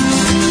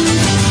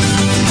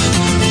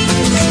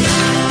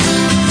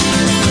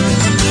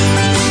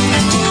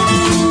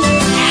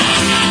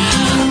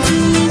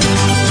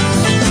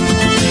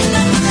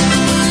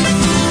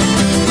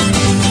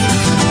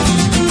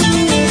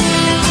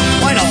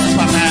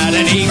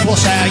 Equal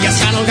share your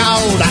saddle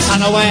gold, that's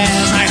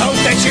unawares. I hope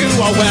that you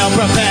are well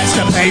prepared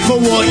to pay for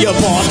what you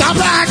bought. The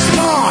black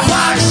spot,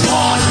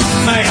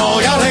 may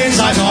all your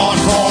insides on.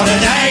 For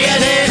today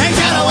you didn't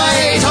get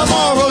away,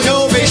 tomorrow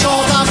you'll be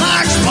short. The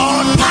black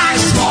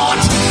spot,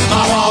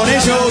 oh all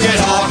this you'll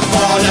get on.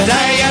 For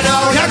today you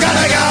know you're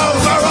gonna go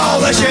for all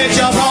the shit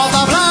you brought.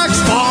 The black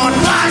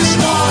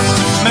spot,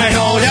 may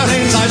all your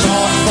insides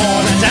on.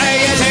 For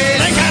today you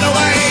didn't get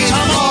away,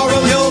 tomorrow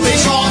you'll be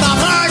short. The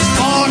black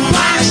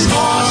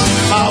spot,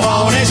 oh,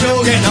 won't it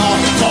you'll get on.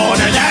 For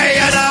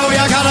today you know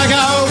you gotta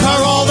go for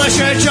all the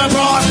shit you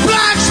brought.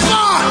 Black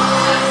spot!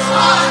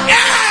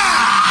 Yeah!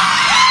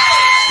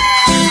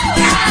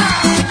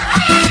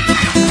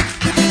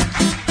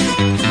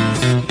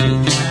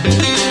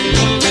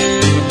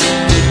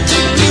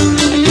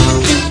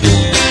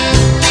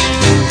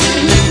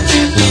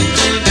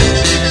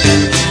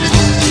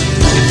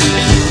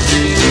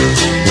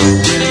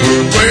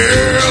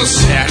 Well,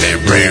 Sally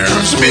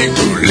Brown's big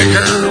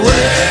bootlicker,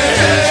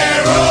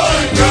 where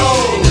I go.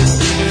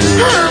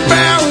 Her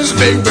bow is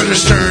big, but her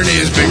stern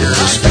is bigger.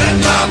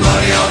 Spend my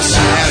money on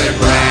Sally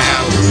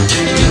Brown.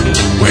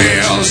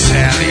 Well,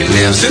 Sally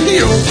lives in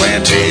the old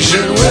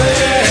plantation,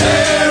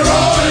 where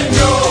I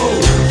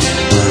go.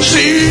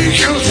 She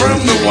comes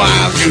from the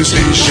Wild Goose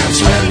Nation.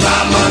 Spend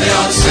my money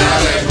on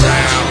Sally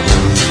Brown.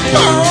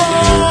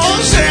 Oh,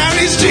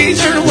 Sally's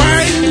teeth are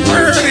white and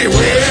pearly,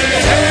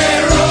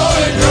 where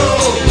I go.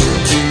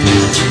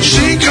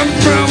 She comes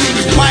from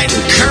the white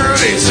and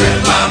curly.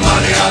 Spend my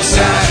money on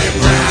Sally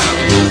Brown.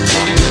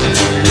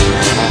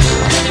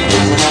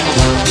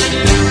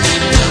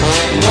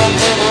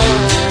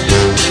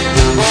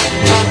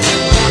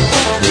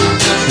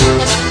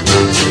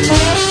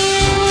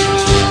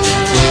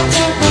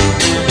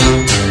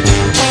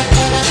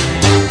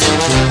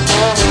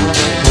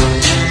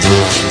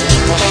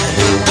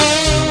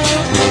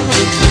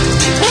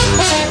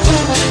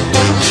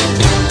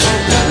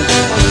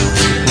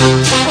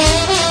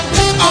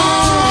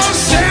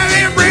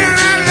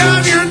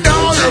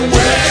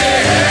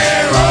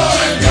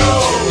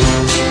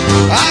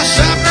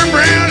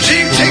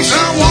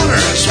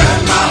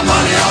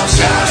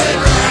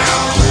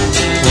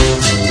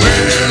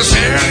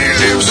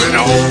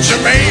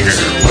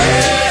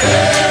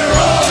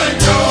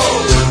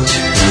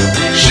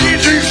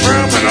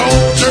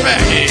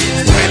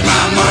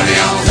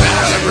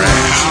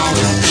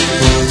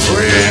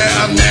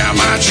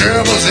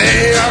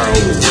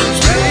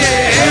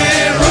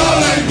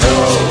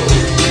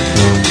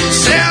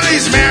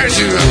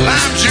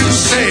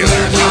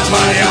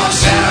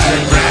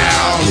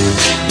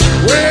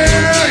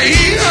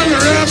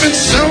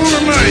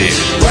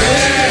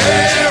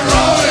 Where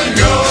Roy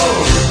go?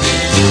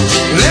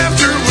 Left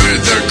her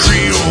with a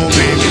Creole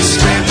baby.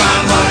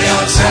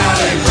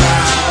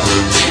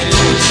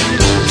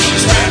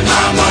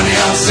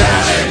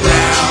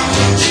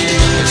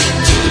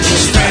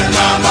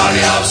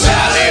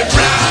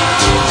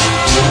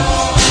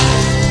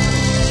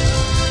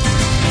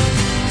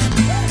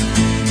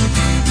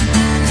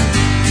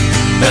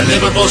 That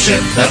Liverpool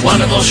ship, that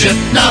wonderful ship,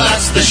 now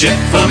that's the ship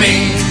for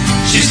me.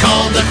 She's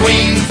called the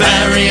Queen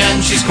Fairy and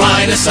she's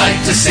quite a sight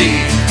to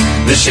see.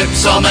 The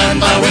ship's all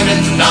manned by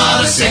women, not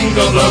a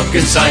single bloke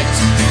in sight,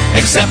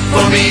 except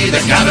for me,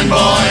 the cabin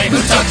boy, who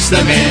tucks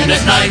them in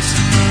at night.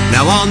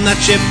 Now on that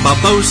ship our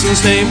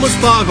boatswain's name was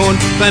Foghorn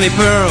Fanny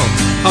Pearl.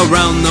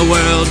 Around the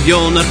world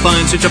you'll not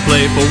find such a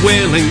playful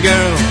whaling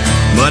girl,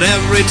 but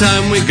every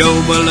time we go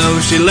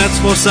below she lets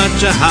for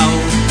such a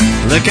howl.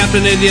 The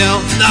captain did yell,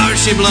 there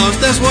she blows,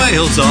 there's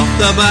whales off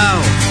the bow.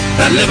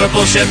 That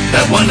Liverpool ship,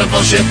 that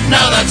wonderful ship,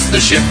 now that's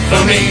the ship for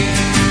me.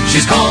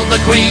 She's called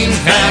the Queen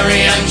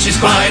Fairy and she's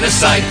quite a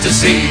sight to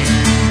see.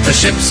 The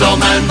ship's all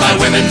manned by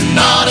women,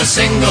 not a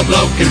single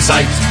bloke in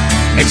sight,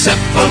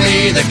 except for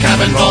me, the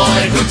cabin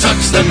boy, who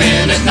tucks them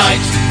in at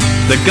night.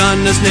 The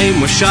gunner's name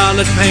was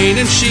Charlotte Payne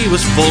and she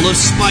was full of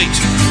spite.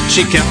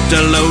 She kept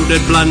a loaded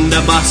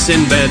blunderbuss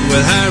in bed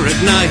with her at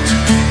night,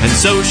 and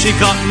so she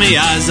caught me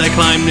as I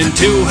climbed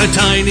into her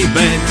tiny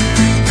bed.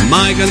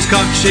 My gun's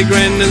cocked, she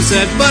grinned and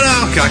said, but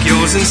I'll cock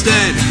yours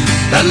instead.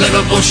 That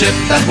Liverpool ship,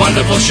 that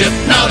wonderful ship,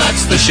 now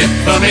that's the ship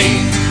for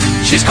me.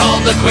 She's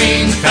called the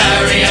Queen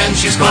Fairy and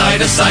she's quite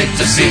a sight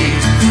to see.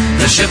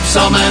 The ship's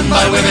all manned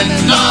by women,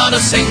 not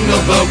a single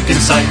bloke in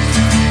sight,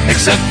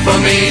 except for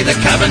me, the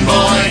cabin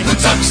boy, who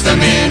tucks them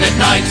in at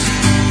night.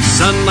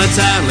 Sunlight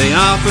Sally,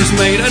 our first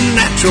mate, a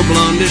natural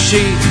blonde is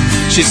she.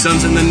 She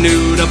suns in the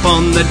nude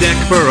upon the deck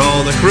for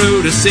all the crew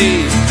to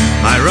see.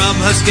 I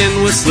rub her skin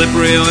with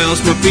slippery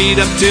oils, my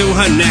feet up to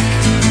her neck.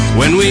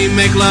 When we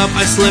make love,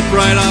 I slip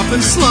right off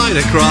and slide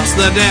across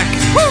the deck.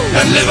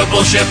 That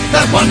Liverpool ship,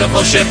 that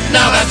wonderful ship,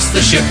 now that's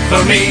the ship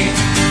for me.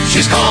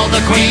 She's called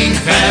the Queen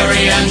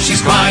Fairy and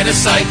she's quite a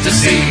sight to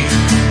see.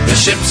 The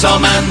ship's all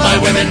manned by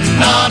women,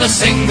 not a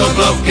single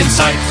bloke in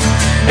sight,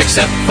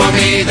 except for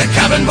me, the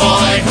cabin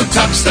boy, who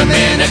tucks them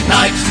in at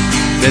night.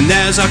 Then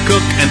there's our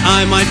cook, and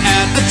I might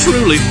add, a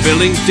truly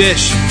filling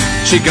dish.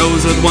 She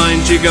goes with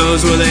wine, she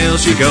goes with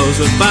ale, she goes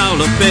with fowl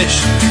of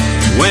fish.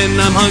 When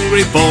I'm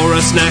hungry for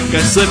a snack,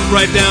 I slip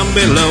right down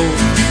below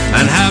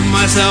and have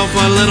myself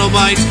a little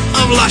bite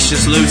of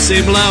luscious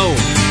Lucy Blow.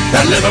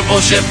 That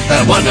Liverpool ship,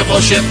 that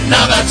wonderful ship,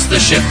 now that's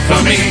the ship for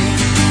me.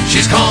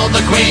 She's called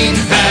the Queen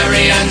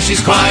Fairy and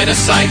she's quite a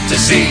sight to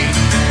see.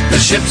 The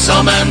ship's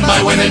all manned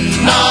by women,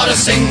 not a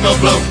single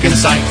bloke in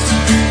sight,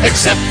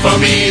 except for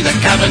me, the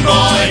cabin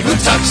boy, who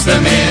tucks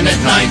them in at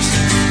night.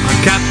 Our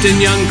Captain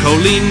Young,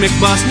 Colleen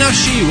McBus, now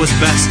she was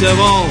best of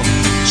all.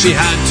 She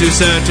had two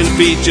certain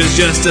features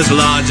just as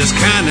large as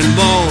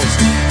cannonballs.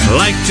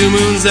 Like two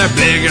moons, they're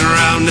big and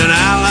round and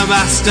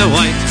alabaster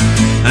white,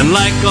 and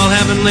like all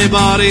heavenly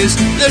bodies,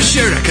 they're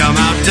sure to come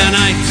out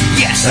tonight.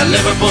 Yes! That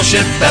Liverpool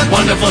ship, that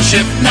wonderful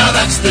ship, now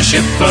that's the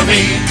ship for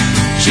me.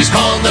 She's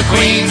called the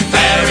Queen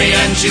Fairy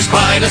and she's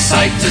quite a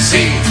sight to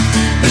see.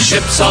 The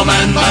ship's all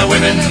manned by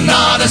women,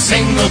 not a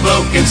single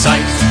bloke in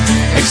sight,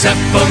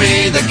 except for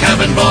me, the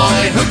cabin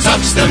boy, who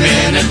tucks them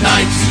in at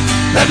night.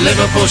 That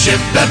Liverpool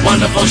ship, that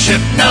wonderful ship,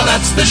 now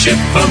that's the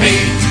ship for me.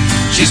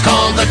 She's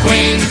called the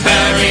Queen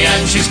Fairy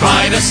and she's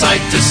quite a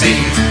sight to see.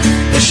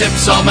 The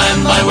ship's all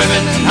manned by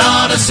women,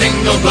 not a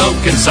single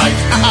bloke in sight,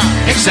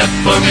 except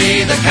for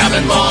me, the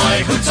cabin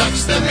boy, who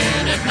tucks them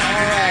in at night.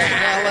 All right,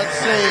 now let's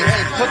see.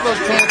 Hey, put those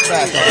pants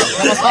back on.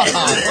 Come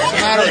on. What's the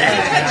matter with you?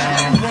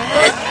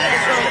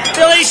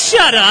 Billy,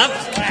 shut up.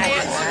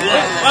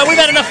 Well, we've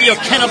had enough of your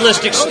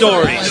cannibalistic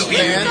stories.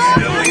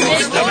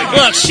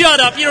 Look, shut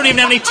up. You don't even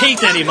have any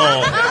teeth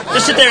anymore.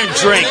 Just sit there and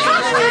drink.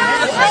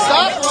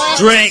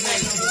 Drink.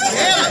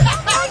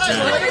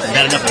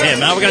 Had enough of him.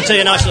 Now we're going to tell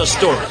you a nice little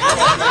story.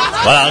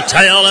 Well, I'll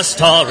tell you all a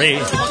story.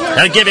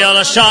 I'll give you all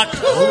a shock.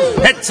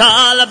 It's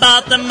all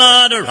about the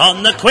murder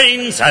on the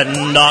Queen's Head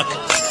Dock.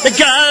 The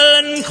girl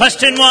in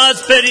question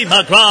was Biddy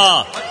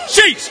McGraw.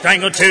 She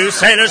strangled two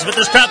sailors with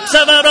the straps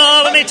of her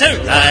oar. With me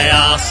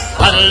too-ray-ah,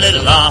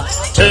 pa-da-little-ah,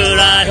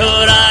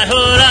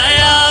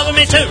 too-ray-hoo-ray-hoo-ray-ah, with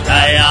me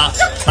too-ray-ah,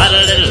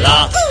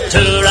 pa-da-little-ah,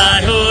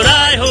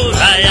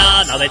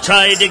 too-ray-hoo-ray-hoo-ray-ah. Now they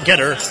tried to get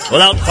her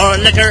without for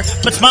liquor,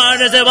 but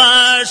smart as it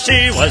was,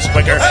 she was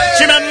quicker.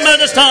 She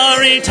remembered the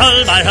story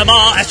told by her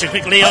ma as she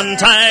quickly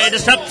untied the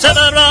straps of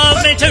her oar.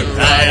 With me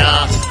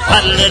too-ray-ah,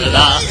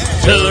 pa-da-little-ah,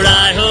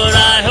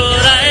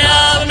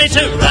 too-ray-hoo-ray-hoo-ray-ah, with me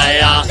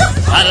too-ray-ah,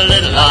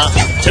 pa-da-little-ah,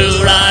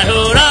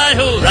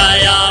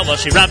 too-ray-hoo-ray-hoo-ray-ah. Well,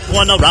 she wrapped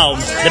one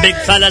around the big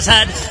fella's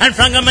head and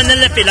flung him in the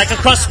lippy like a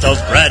crust of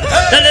bread.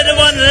 The little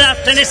one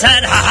laughed and he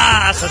said,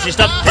 ha-ha, so she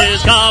stuffed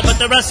his gob with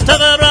the rest of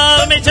her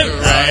oar. Me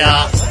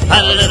too-ray-ah,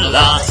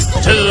 pa-da-little-ah,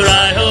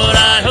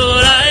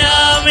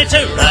 too-ray-hoo-ray-hoo-ray-ah, me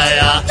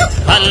too-ray-ah,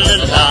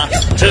 pa-da-little-ah,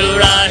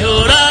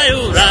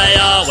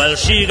 too-ray-hoo-ray-hoo-ray-ah. Well,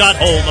 she got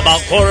home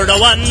about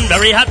 1:45,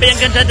 very happy and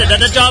contented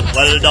and a job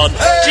well done.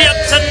 She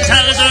ups and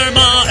tells her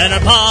ma and her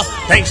pa,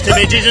 thanks to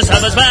me Jesus I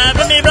was bad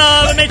with me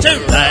bra, with me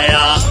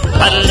too-ray-ah,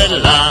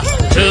 pa-da-little-ah,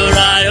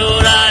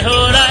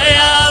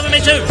 too-ray-hoo-ray-hoo-ray-ah, with me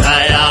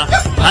too-ray-ah,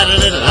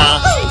 pa-da-little-ah,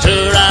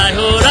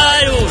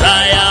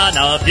 too-ray-hoo-ray-hoo-ray-ah.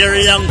 Now if you're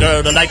young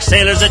girl who likes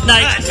sailors at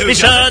night. Be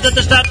sure that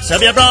the straps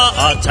of your bra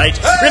are tight.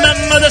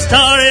 Remember the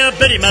story of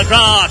Biddy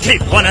McGraw.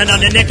 Keep one hand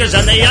on your knickers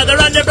and the other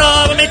on your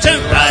bra. With me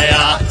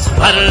too-rai-ya,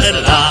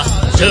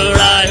 paddle-diddle-la,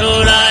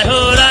 too-rai-hoo-rai,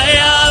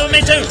 hoo-rai-ya. With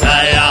me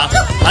too-rai-ya,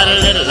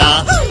 paddle-diddle-la,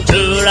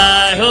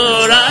 too-rai,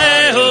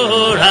 hoo-rai,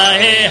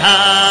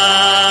 hoo-rai-ha.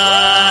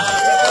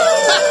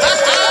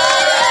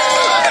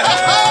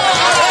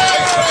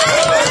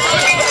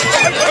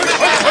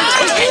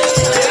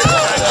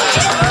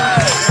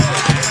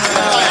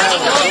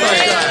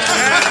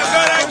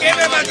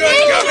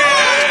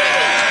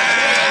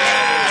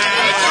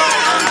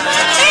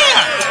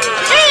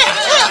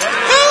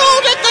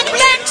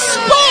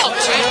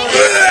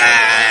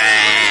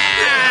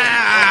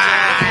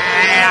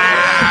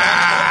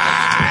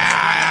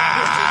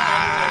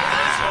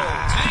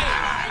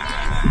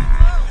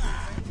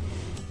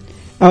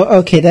 Oh,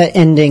 okay, that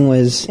ending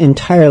was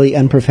entirely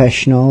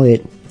unprofessional.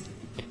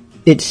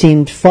 It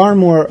seemed far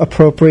more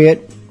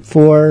appropriate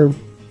for,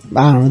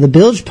 I don't know, the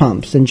Bilge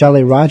Pumps than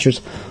Jolly Rogers.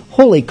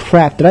 Holy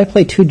crap, did I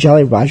play 2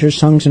 Jolly Rogers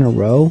songs in a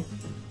row?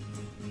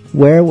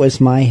 Where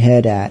was my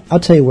head at? I'll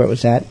tell you where it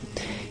was at.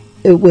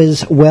 It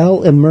was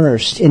well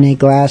immersed in a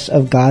glass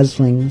of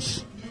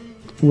Gosling's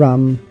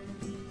rum.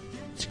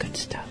 It's good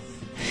stuff.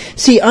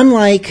 See,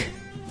 unlike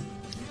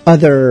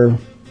other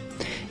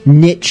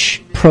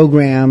niche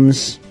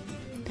programs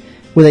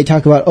where they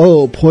talk about,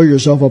 oh, pour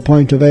yourself a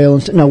pint of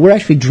ale. No, we're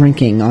actually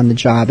drinking on the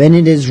job, and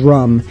it is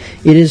rum.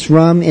 It is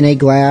rum in a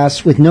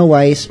glass with no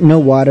ice, no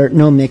water,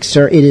 no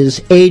mixer. It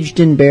is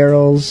aged in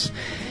barrels.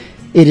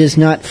 It is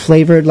not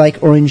flavored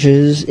like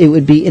oranges. It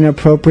would be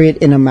inappropriate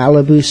in a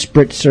Malibu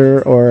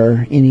spritzer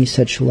or any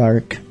such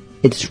lark.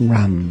 It's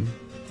rum.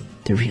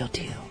 The real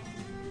deal.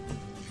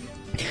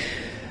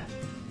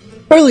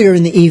 Earlier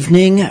in the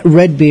evening,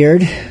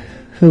 Redbeard,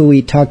 who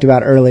we talked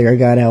about earlier,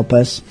 God help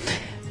us,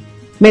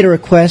 made a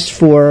request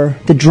for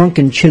the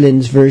Drunken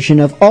Chillins version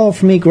of All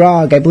For Me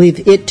Grog. I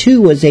believe it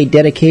too was a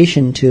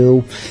dedication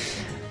to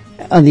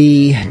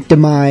the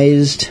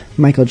demised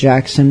Michael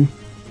Jackson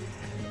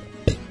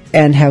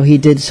and how he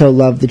did so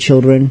love the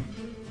children.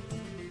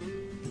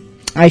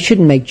 I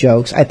shouldn't make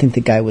jokes. I think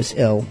the guy was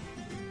ill.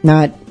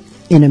 Not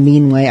in a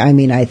mean way. I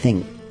mean, I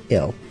think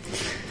ill.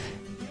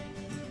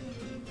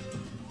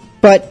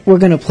 But we're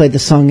going to play the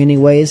song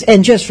anyways.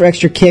 And just for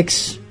extra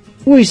kicks,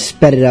 we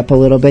sped it up a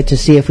little bit to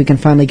see if we can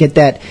finally get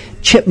that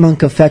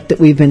chipmunk effect that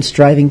we've been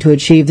striving to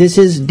achieve. This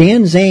is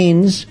Dan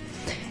Zanes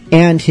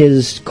and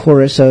his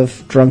chorus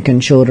of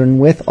drunken children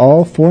with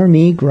All For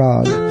Me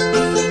Grog. Well,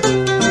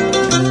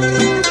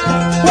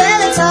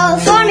 it's all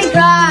for me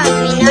grog,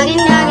 me noggin,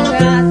 noggin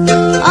grog.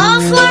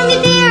 All for me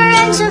beer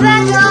and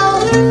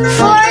tobacco.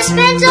 For I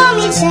spent all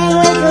me ting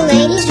with the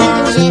ladies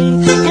drinking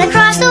gin. And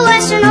across the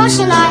western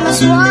ocean I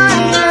must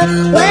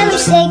wander. Well, I'm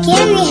sick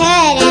in the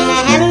head and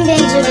I haven't been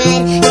to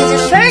bed since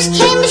I first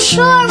came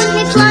ashore with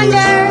me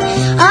plunder.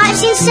 I've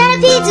seen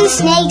centipedes and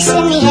snakes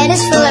and me head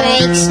is full of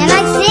aches. And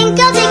I think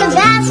I'll take a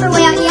bath for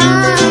way out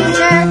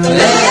yonder.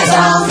 Well, it's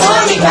all for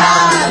me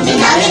grog, me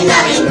noggin,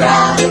 noggin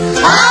grog.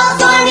 All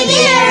for me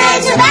beer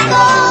and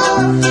tobacco.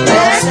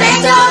 Where I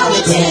spent all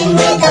me tin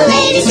with the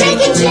ladies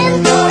drinking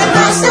gin.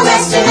 Across the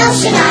western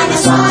ocean I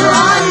must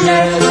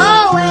wander.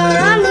 Oh, where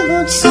are me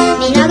boots,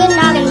 me noggin,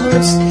 noggin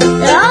boots?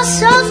 They're all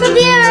sold for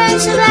beer and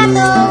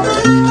tobacco.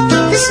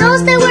 The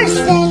soles they were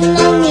thin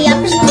and the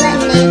uppers were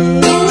letting in.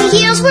 And the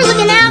heels were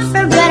looking out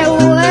for better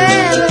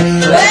weather.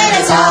 Well,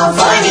 it's all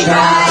for me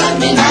grog,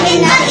 me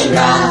noggin, noggin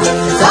grog.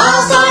 It's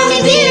all for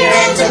me beer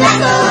and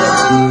tobacco.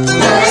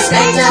 Where I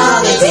spent all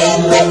me tin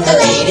with the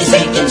ladies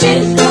drinking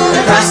gin.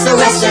 Across the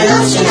western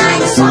ocean I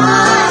must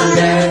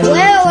wander.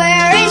 Well,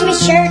 where is me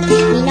shirt,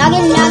 me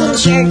noggin, noggin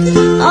shirt?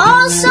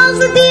 All sold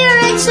for beer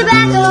and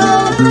tobacco.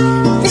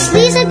 The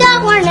sleeves had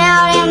got worn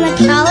out and the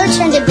collar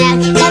turned it back.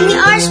 And the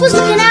arse was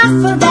looking out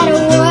for better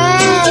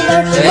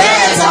weather.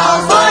 Well, it's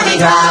all for me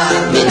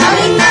grog, me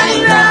noggin,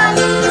 noggin grog.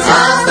 It's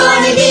all for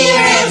me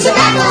beer and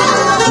tobacco.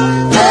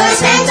 Where I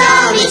spent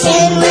all me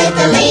tin with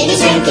the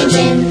ladies drinking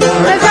gin.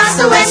 Across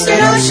the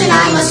western ocean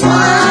I must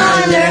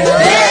wander.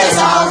 Well, it's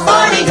all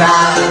for me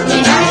grog,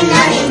 me noggin,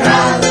 noggin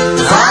grog.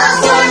 It's all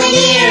for me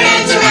beer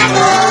and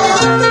tobacco.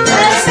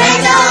 Where I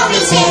spent all me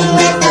tin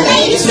with the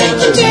ladies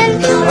drinking gin.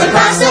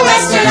 Across the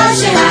western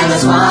ocean I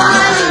must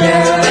wander.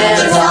 Well,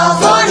 it's all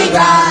for me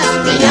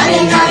grog, me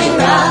noggin, noggin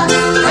grog.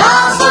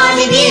 All for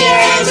me beer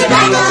and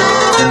tobacco.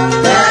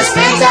 Where I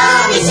spent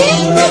all me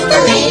tin with the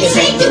ladies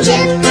drinking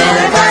gin.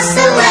 Across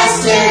the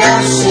western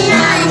ocean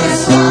I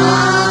must wander.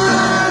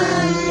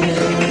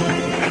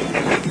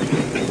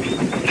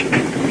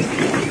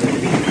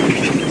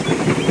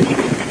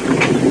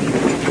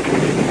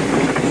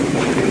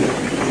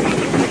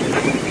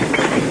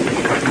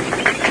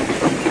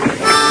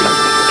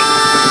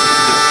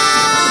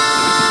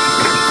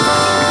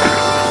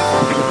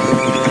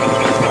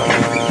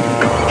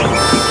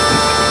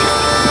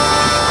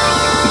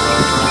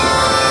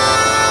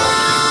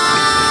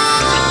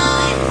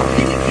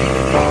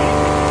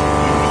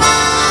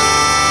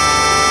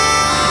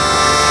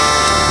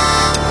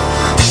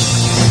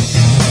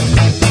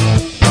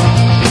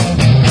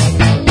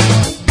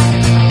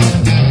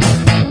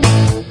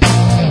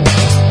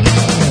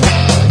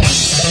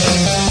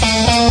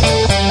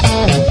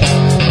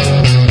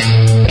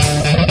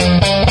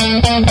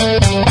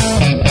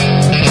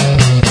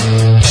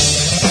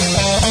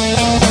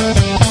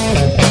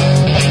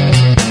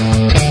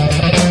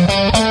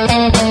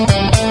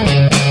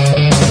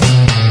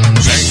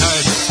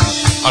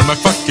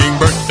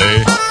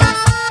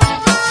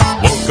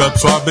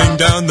 swabbing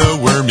down the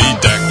wormy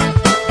deck.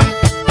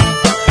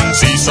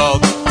 Sea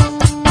salt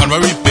on my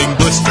weeping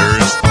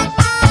blisters,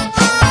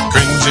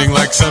 cringing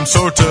like some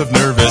sort of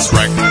nervous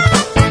wreck.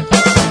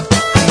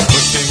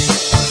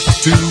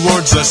 Looking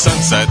towards the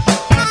sunset,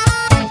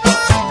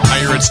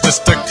 pirates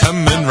just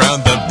a-comin'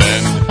 round the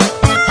bend.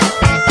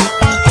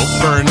 Hope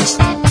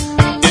burns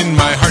in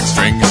my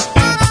heartstrings,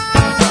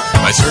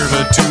 my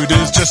servitude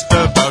is just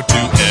about to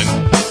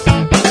end.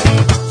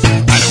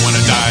 I don't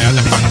wanna die on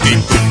the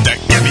fucking poop deck.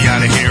 Get me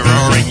out of here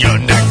or wring your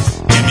neck.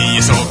 Give me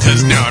your soul,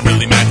 cause now I'm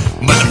really mad.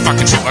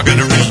 Motherfucking shit, I'm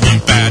gonna read you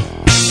bad.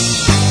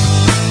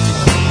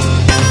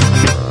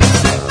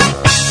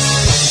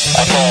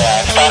 Okay,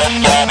 I've started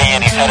Scabby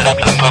and he's headed up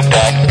to the poop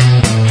deck.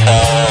 So,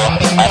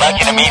 I'd like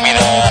you to meet me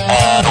there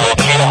and we'll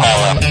key to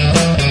Harlem.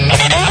 Can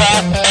you do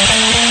that?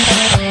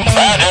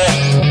 Roger.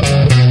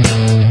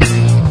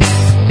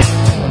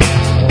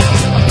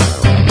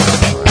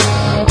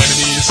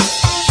 Enemies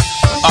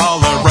all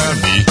around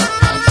me.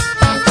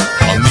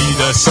 I'll need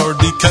a sword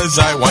because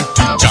I want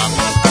to chop.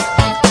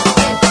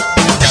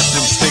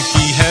 Captain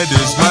Stinky Head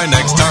is my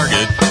next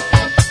target.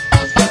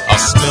 I'll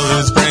spill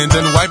his brains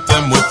and wipe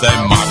them with a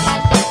mop.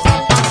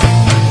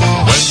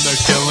 When the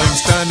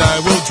killing's done, I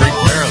will drink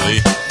merrily.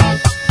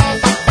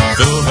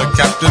 Fill the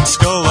captain's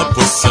skull up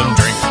with some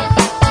drink.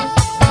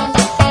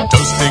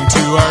 Toasting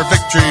to our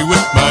victory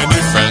with my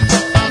new friends,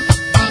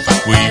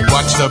 we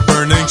watch the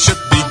burning ship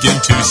begin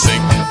to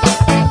sink.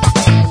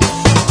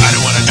 I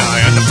don't wanna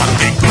die on the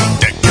fucking poop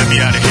deck. Get me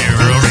out of here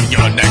or I'll wring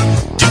your neck.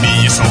 Give me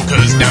your soul,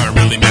 cause now I'm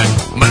really mad.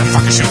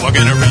 Motherfucker shit, I'm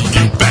gonna read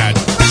you bad.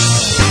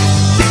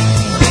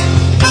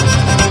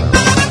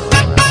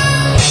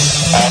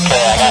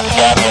 Okay, I got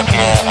Scabby up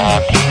here and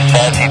he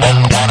says he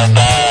doesn't want to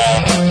die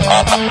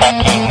on the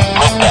fucking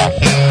poop deck.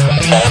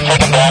 So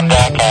take him down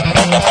deck and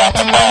make him off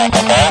the plank,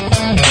 okay?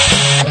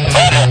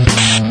 Roger.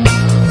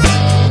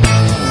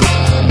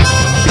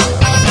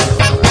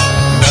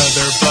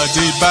 Another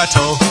bloody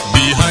battle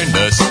behind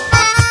us.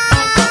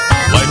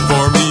 Life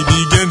for me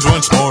begins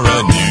once more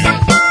anew.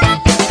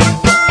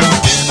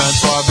 Again I'm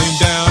swabbing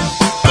down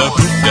the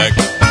poop deck.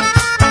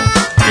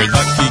 You're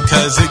lucky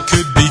cause it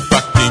could be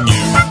fucking you.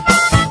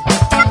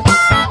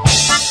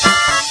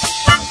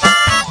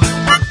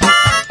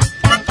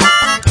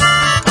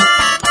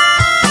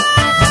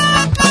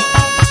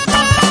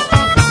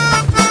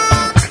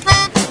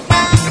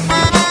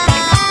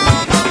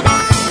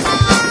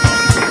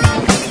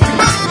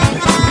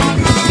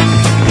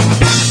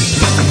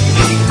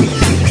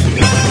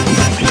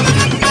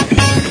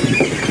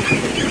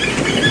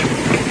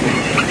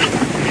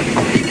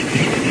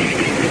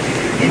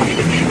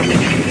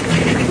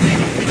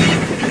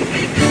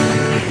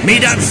 Me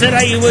dad said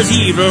I was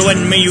evil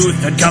when my youth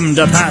had come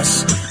to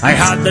pass. I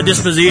had the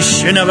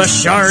disposition of a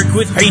shark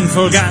with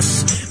painful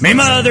gas. Me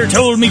mother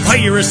told me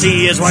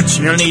piracy is what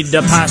you'll need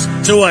to pass.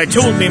 So I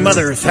told me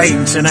mother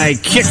thanks and I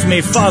kicked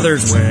me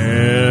father's.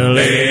 Well,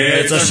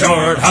 it's a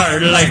short,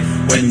 hard life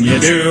when you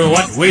do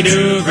what we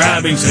do,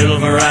 grabbing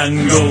silver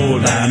and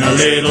gold and a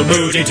little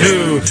booty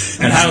too.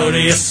 And how do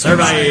you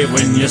survive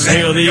when you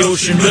sail the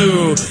ocean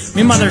blue?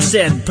 Me mother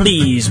said,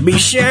 please be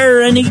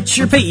sure and eat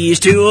your peas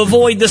to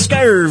avoid the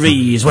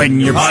scurvies when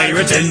you're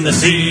pirates in the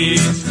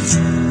seas.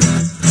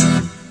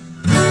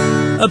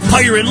 A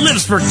pirate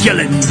lives for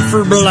killing,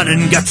 for blood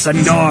and guts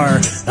and gore.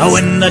 Now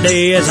when the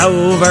day is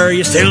over,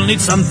 you still need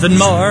something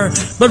more.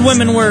 But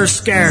women were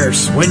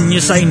scarce when you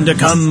signed to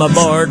come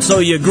aboard, so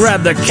you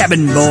grab the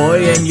cabin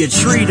boy and you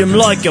treat him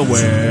like a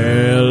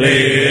well.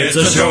 It's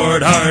a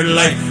short, hard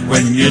life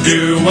when you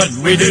do what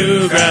we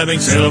do, grabbing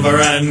silver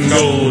and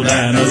gold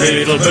and a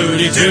little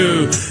booty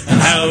too. And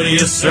how do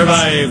you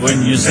survive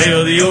when you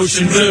sail the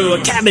ocean blue?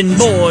 A cabin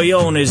boy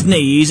on his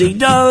knees, he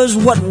does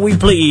what we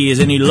please,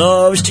 and he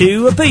loves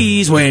to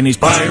appease when he's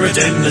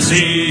pirating the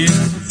seas.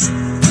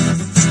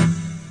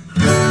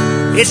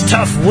 It's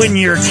tough when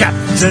your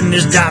captain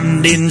is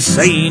damned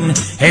insane.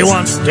 He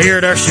once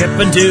steered our ship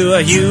into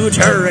a huge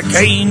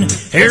hurricane.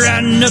 He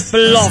ran up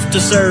aloft to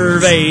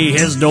survey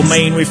his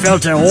domain. We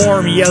felt a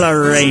warm yellow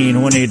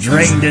rain when he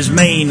drained his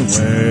main.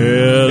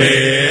 Well,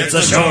 it's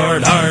a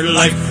short, hard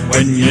life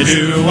when you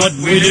do what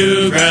we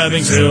do,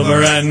 grabbing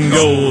silver and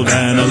gold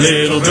and a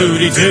little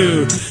booty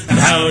too. And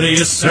how do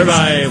you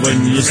survive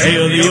when you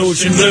sail the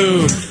ocean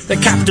blue? The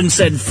captain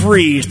said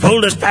freeze,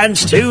 pulled his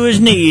pants to his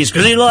knees,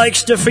 'cause he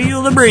likes to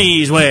feel the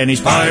breeze when he's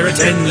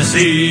pirating the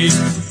seas.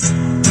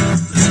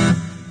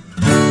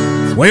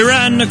 We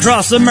ran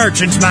across the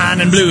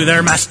merchantman and blew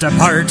their mast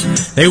apart.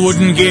 They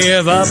wouldn't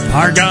give up,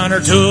 our gunner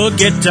took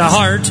it to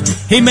heart.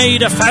 He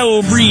made a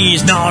foul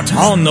breeze knot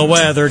on the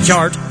weather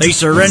chart. They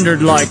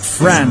surrendered like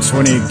France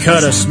when he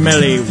cut a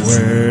smelly.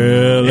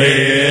 Well,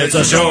 it's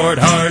a short,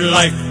 hard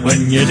life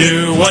when you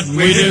do what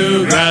we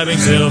do, grabbing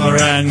silver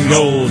and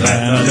gold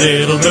and a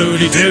little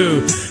booty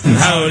too. And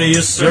how do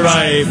you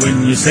survive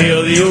when you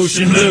sail the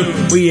ocean blue?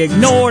 We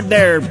ignored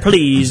their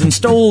pleas and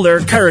stole their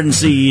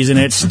currencies, and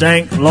it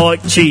stank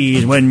like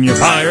cheese when you're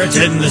pirates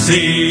in the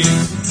seas.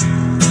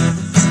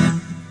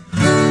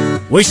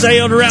 We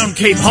sailed around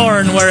Cape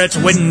Horn where it's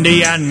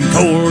windy and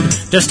cold.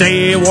 To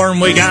stay warm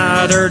we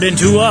gathered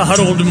into a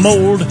huddled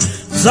mold.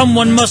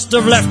 Someone must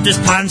have left his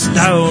pants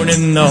down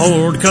in the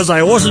hold, 'cause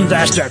I wasn't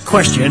asked a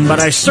question, but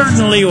I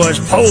certainly was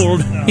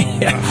polled.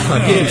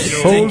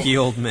 Stinky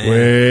old man.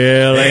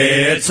 Well,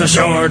 it's a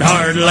short,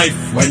 hard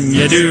life when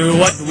you do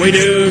what we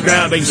do,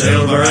 grabbing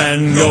silver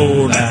and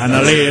gold and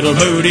a little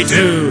booty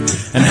too.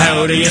 And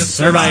how do you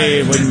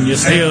survive when you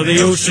sail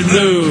the ocean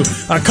blue?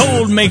 A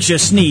cold makes you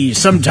sneeze,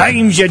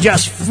 sometimes you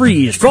just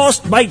freeze.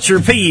 Frost bites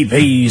your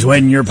pee-pees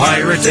when you're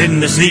pirates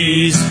in the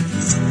seas.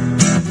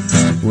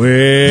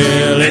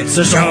 Well, it's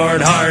a short,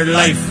 hard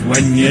life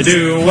when you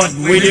do what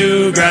we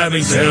do,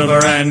 grabbing silver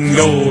and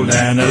gold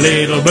and a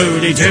little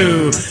booty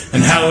too.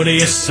 And how do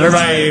you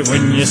survive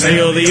when you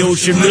sail the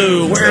ocean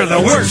blue? We're the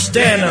worst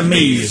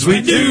enemies, we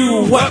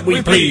do what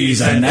we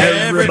please, and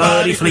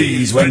everybody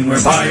flees when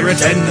we're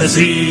pirates in the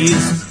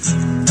seas.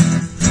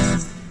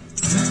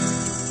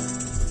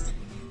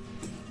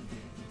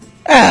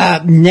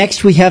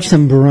 Next we have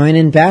some Brian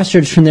and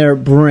Bastards from their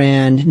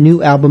brand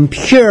new album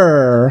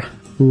Pure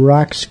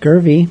Rock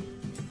Scurvy,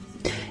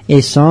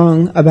 a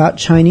song about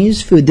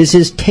Chinese food. This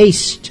is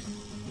Taste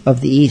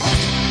of the East.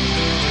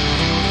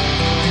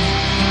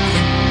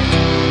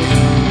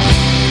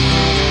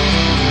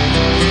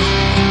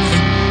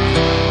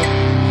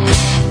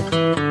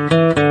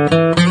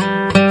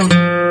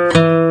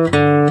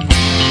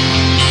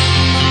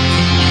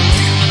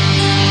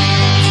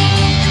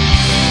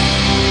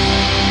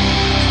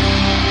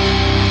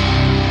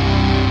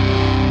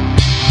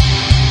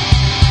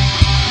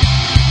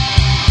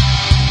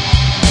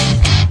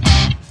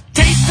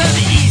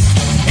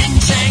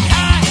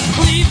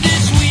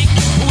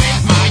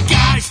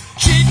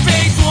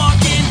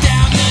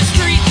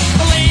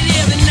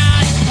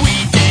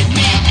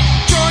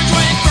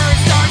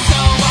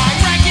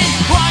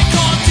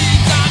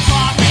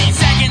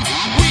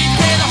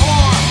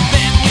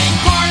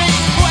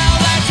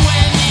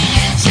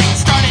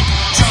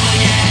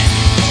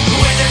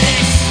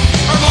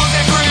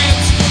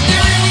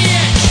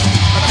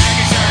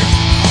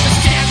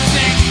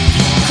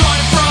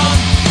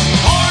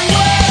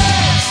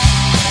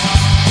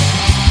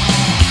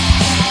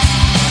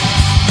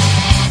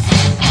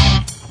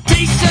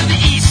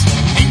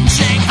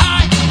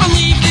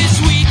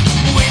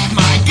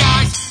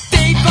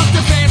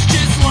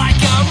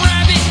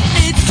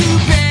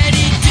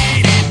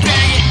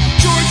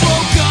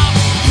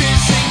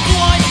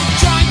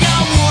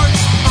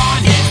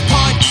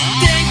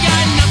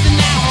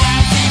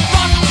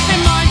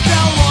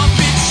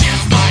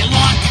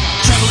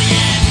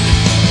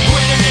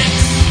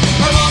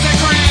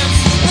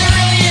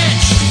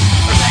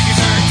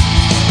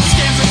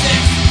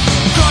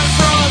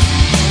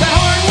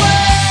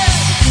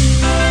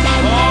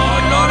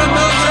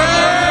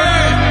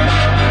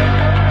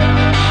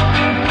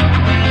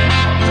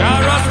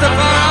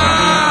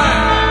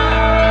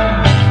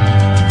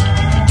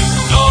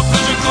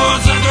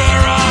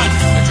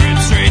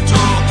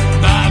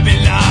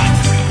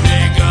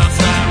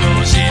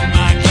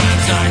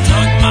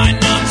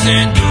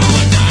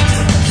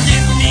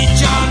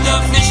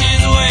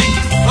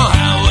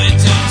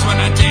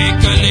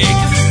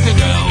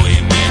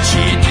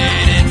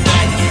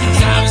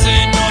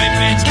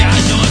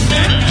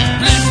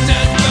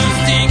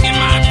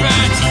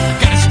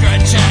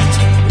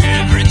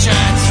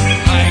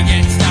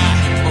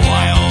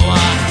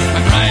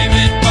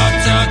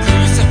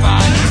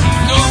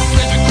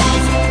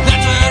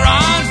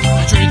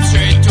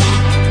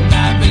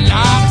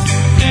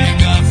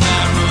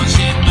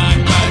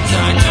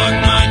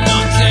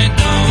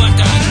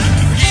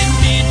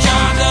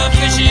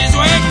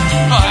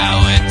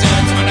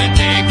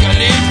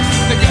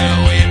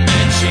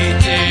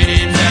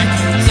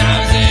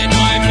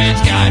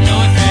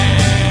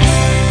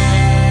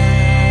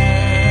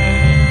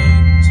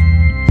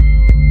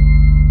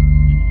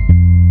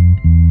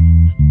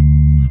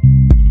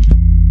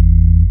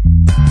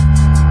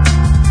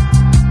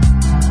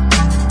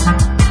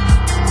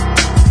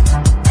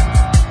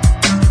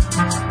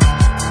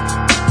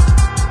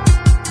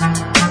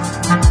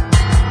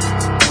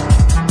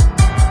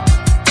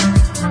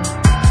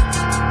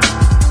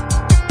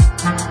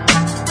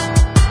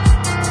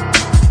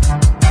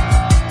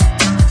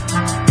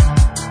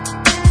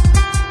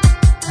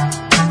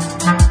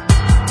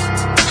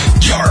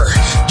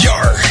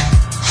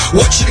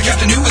 What should a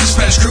captain do with a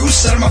Spanish crew?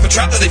 Set them up a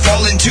trap that they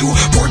fall into.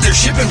 Board their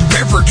ship and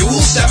prepare for a duel.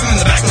 Stab them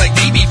in the back like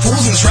baby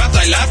fools. In this rap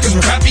I laugh cause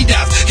we're crappy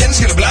daft. Cannons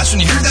get a blast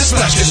when you hear that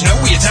splash. Cause you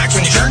know we attack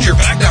when you turn your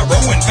back. Now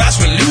rowing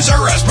fast we'll lose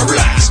our ass. But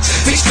relax,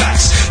 face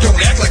facts. Don't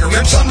react like our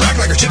rips on rack.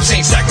 Like our chips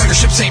ain't stacked. Like our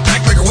ships ain't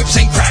packed. Like our whips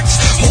ain't cracked.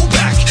 Hold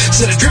back,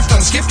 set adrift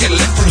on the skiff. Get a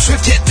lift from a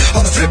swift hit.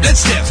 On the flip dead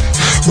stiff.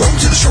 Row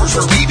to the shores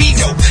where we be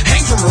nope.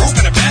 Hang from a rope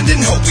and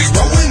abandon hope. We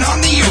rowing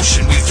on the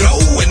ocean. We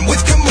flowing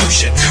with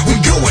commotion. We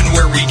going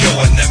where we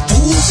going. Them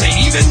fools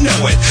ain't even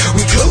know it.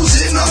 We close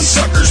in on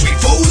suckers. We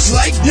foes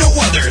like no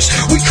others.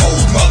 We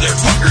cold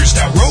motherfuckers.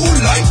 Now roll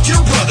like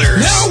your brothers.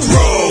 Now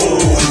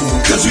roll,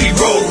 cause we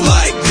roll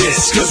like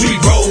this. Cause we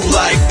roll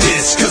like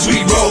this. Cause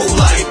we roll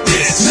like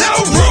this. Now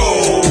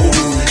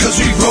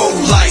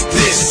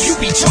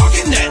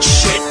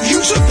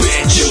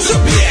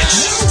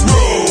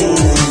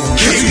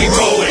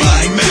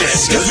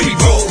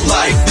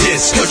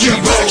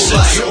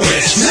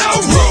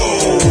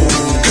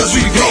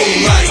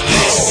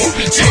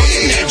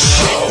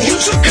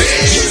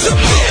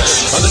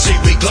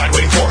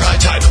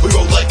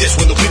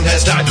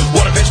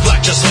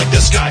just like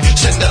the sky.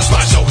 Send out a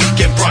spy so he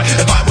can pry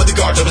and find with the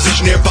guards a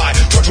position nearby.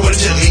 Torture one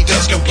until he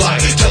does comply.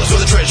 Tell us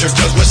where the treasure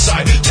does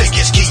reside. Take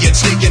his key and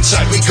sneak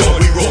inside. We go,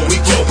 we roll, we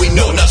grow, we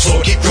know, not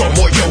slow. Keep growing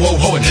more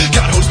yo-ho-ho.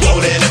 Got who's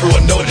blowing and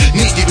everyone know it.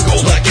 Knee deep in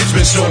gold like it's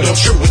been snown. Don't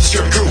shoot with the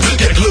scurvy crew.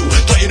 Get a clue,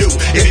 thought you knew.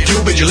 If you do,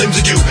 bend your limbs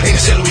adieu. Ain't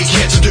a sailor we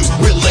can't subdue.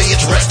 We'll lay it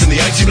to rest in the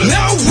icy blue.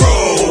 Now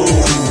roll,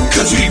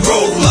 cause we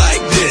roll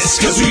like this.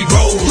 Cause we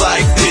roll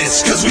like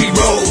this. Cause we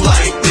roll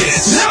like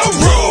this. Now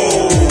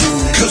roll,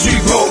 cause we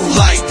roll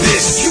like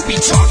this. You be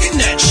talking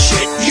that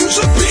shit, use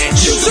a bitch,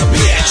 use a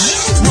bitch.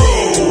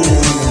 Roll,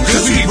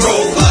 cause we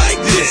roll like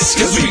this.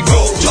 Cause we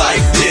roll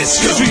like this.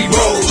 Cause we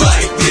roll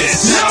like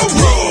this. Now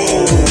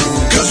roll,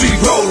 cause we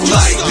roll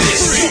like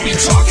this. You be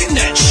talking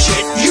that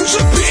shit, use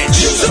a bitch,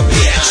 use a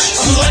bitch.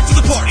 I'm late to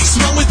the party,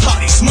 smell with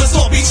hotties. My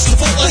small beats to the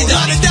full line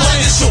dotty.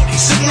 Playing a shorty,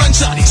 sitting around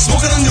shotty.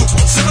 Smoking on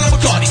Newport, sipping on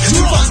Bacardi.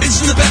 Two fine bitches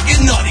in the back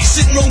getting naughty.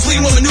 Sitting room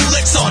clean with my new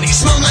legs on.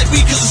 Smell like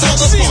weed cause it's all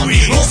the fun.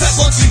 Roll fat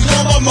blunts and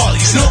call my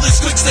Marleys. Know this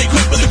quick, stay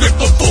quick with a grip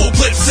of full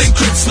blips. And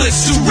crip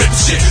splits to rip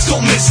shit.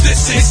 Don't miss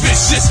this, it's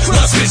vicious.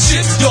 Not spit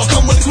shit, y'all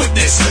come with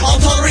quickness.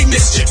 I'll tolerate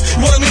mischief.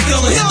 You wanna make it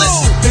on the hit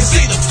list? Then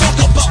stay the fuck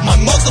about my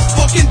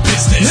motherfucking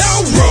business. Now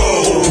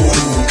roll,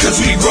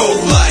 cause we roll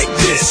like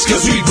this.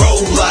 Cause we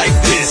roll like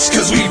this.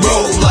 Cause we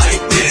roll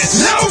like this.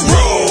 Now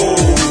roll,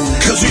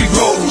 cause we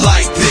roll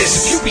like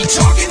this. If you be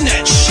talking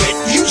that shit,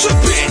 use a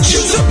bitch,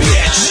 use a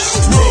bitch.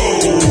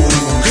 Roll,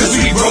 cause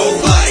we roll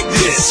like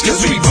this.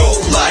 Cause we roll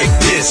like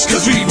this.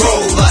 Cause we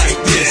roll like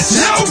this.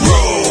 Now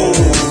roll,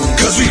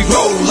 cause we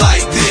roll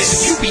like this.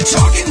 If you be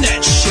talking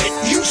that shit,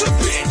 use a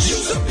bitch,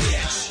 use a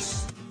bitch.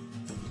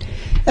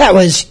 That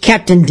was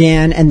Captain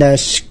Dan and the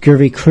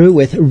Scurvy Crew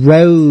with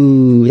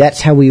Row.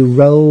 That's how we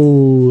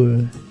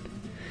roll.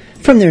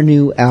 From their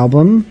new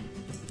album.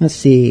 Let's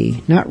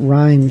see. Not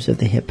Rhymes of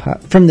the Hip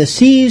Hop. From the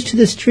Seas to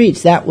the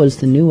Streets. That was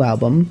the new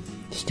album.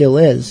 Still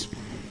is.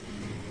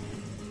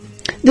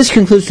 This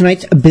concludes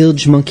tonight's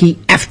Bilgemunky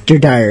After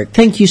Dark.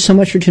 Thank you so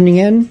much for tuning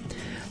in.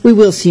 We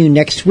will see you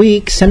next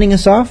week. Sending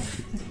us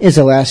off is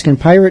Alaskan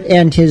Pirate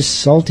and his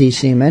salty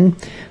seamen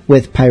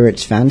with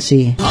Pirate's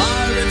Fancy.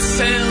 Pirate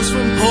sails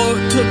from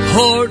port to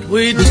port.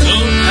 We don't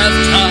have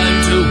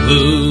time to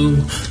woo.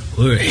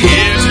 We're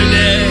here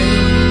today.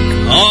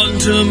 On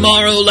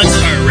tomorrow, let's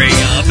hurry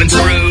up and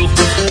through.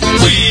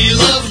 We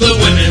love the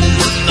women,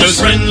 those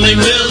friendly,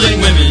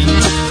 willing women,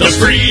 those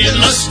free and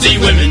lusty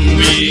women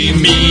we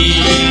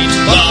meet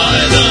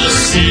by the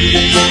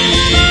sea.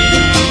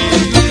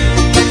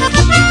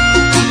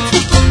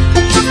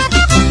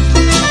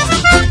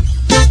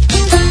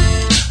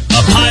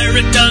 A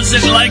pirate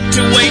doesn't like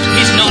to wait,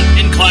 he's not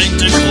inclined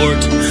to court.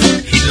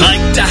 He'd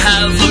like to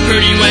have a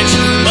pretty wench,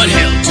 but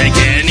he'll take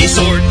any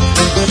sort.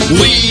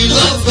 We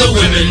love the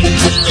women,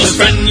 those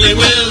friendly,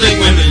 willing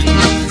women,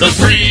 the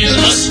free and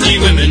lusty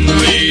women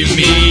we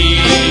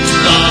meet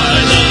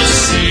by the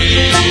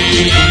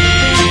sea.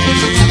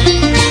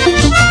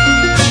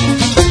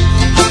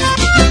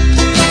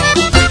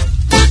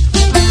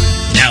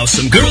 Now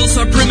some girls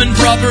are prim and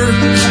proper,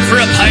 for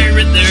a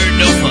pirate they're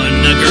no fun.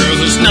 A girl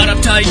who's not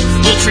uptight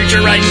will treat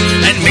you right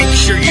and make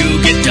sure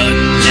you get done.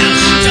 Now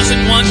she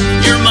doesn't want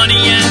your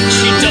money and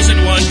she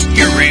doesn't want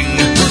your ring.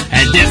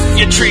 And if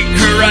you treat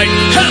her right,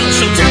 hell,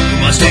 she'll do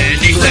most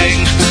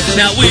anything.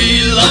 Now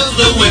we love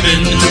the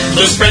women,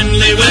 those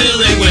friendly,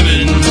 willing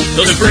women,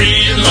 those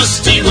free and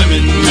lusty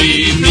women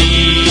we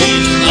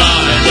meet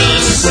by the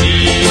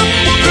sea.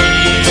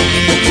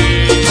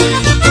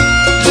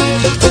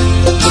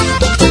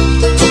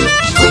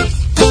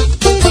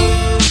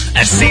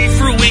 At sea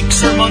for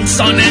weeks or months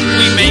on end,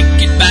 we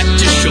make it back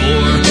to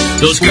shore.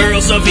 Those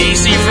girls of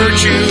easy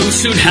virtue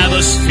soon have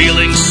us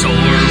feeling sore.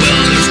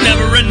 Well, there's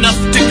never enough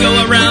to go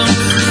around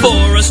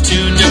for us to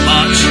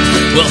debauch.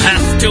 We'll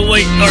have to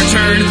wait our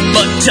turn,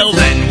 but till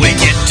then we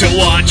get to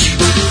watch.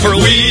 For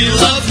we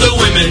love the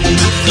women,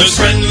 those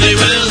friendly,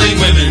 willing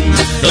women,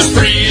 those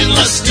free and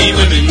lusty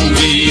women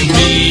we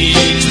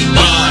meet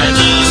by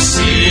the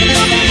sea.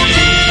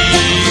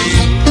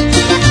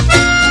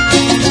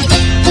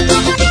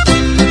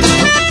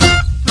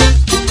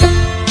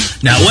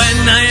 Now when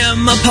I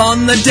am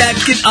upon the deck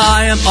and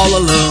I am all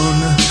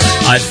alone,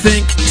 I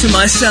think to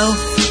myself,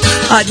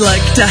 I'd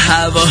like to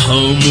have a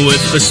home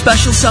with a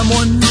special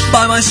someone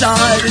by my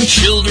side and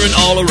children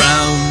all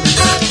around.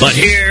 But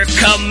here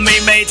come me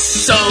mates,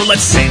 so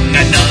let's sing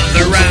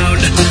another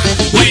round.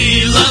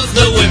 We love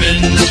the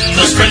women,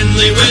 those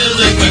friendly,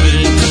 willing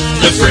women,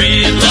 the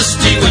free and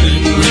lusty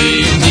women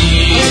we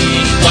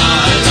meet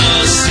by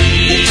the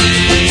sea.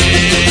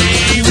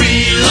 We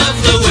love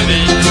the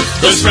women,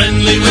 those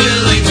friendly, willing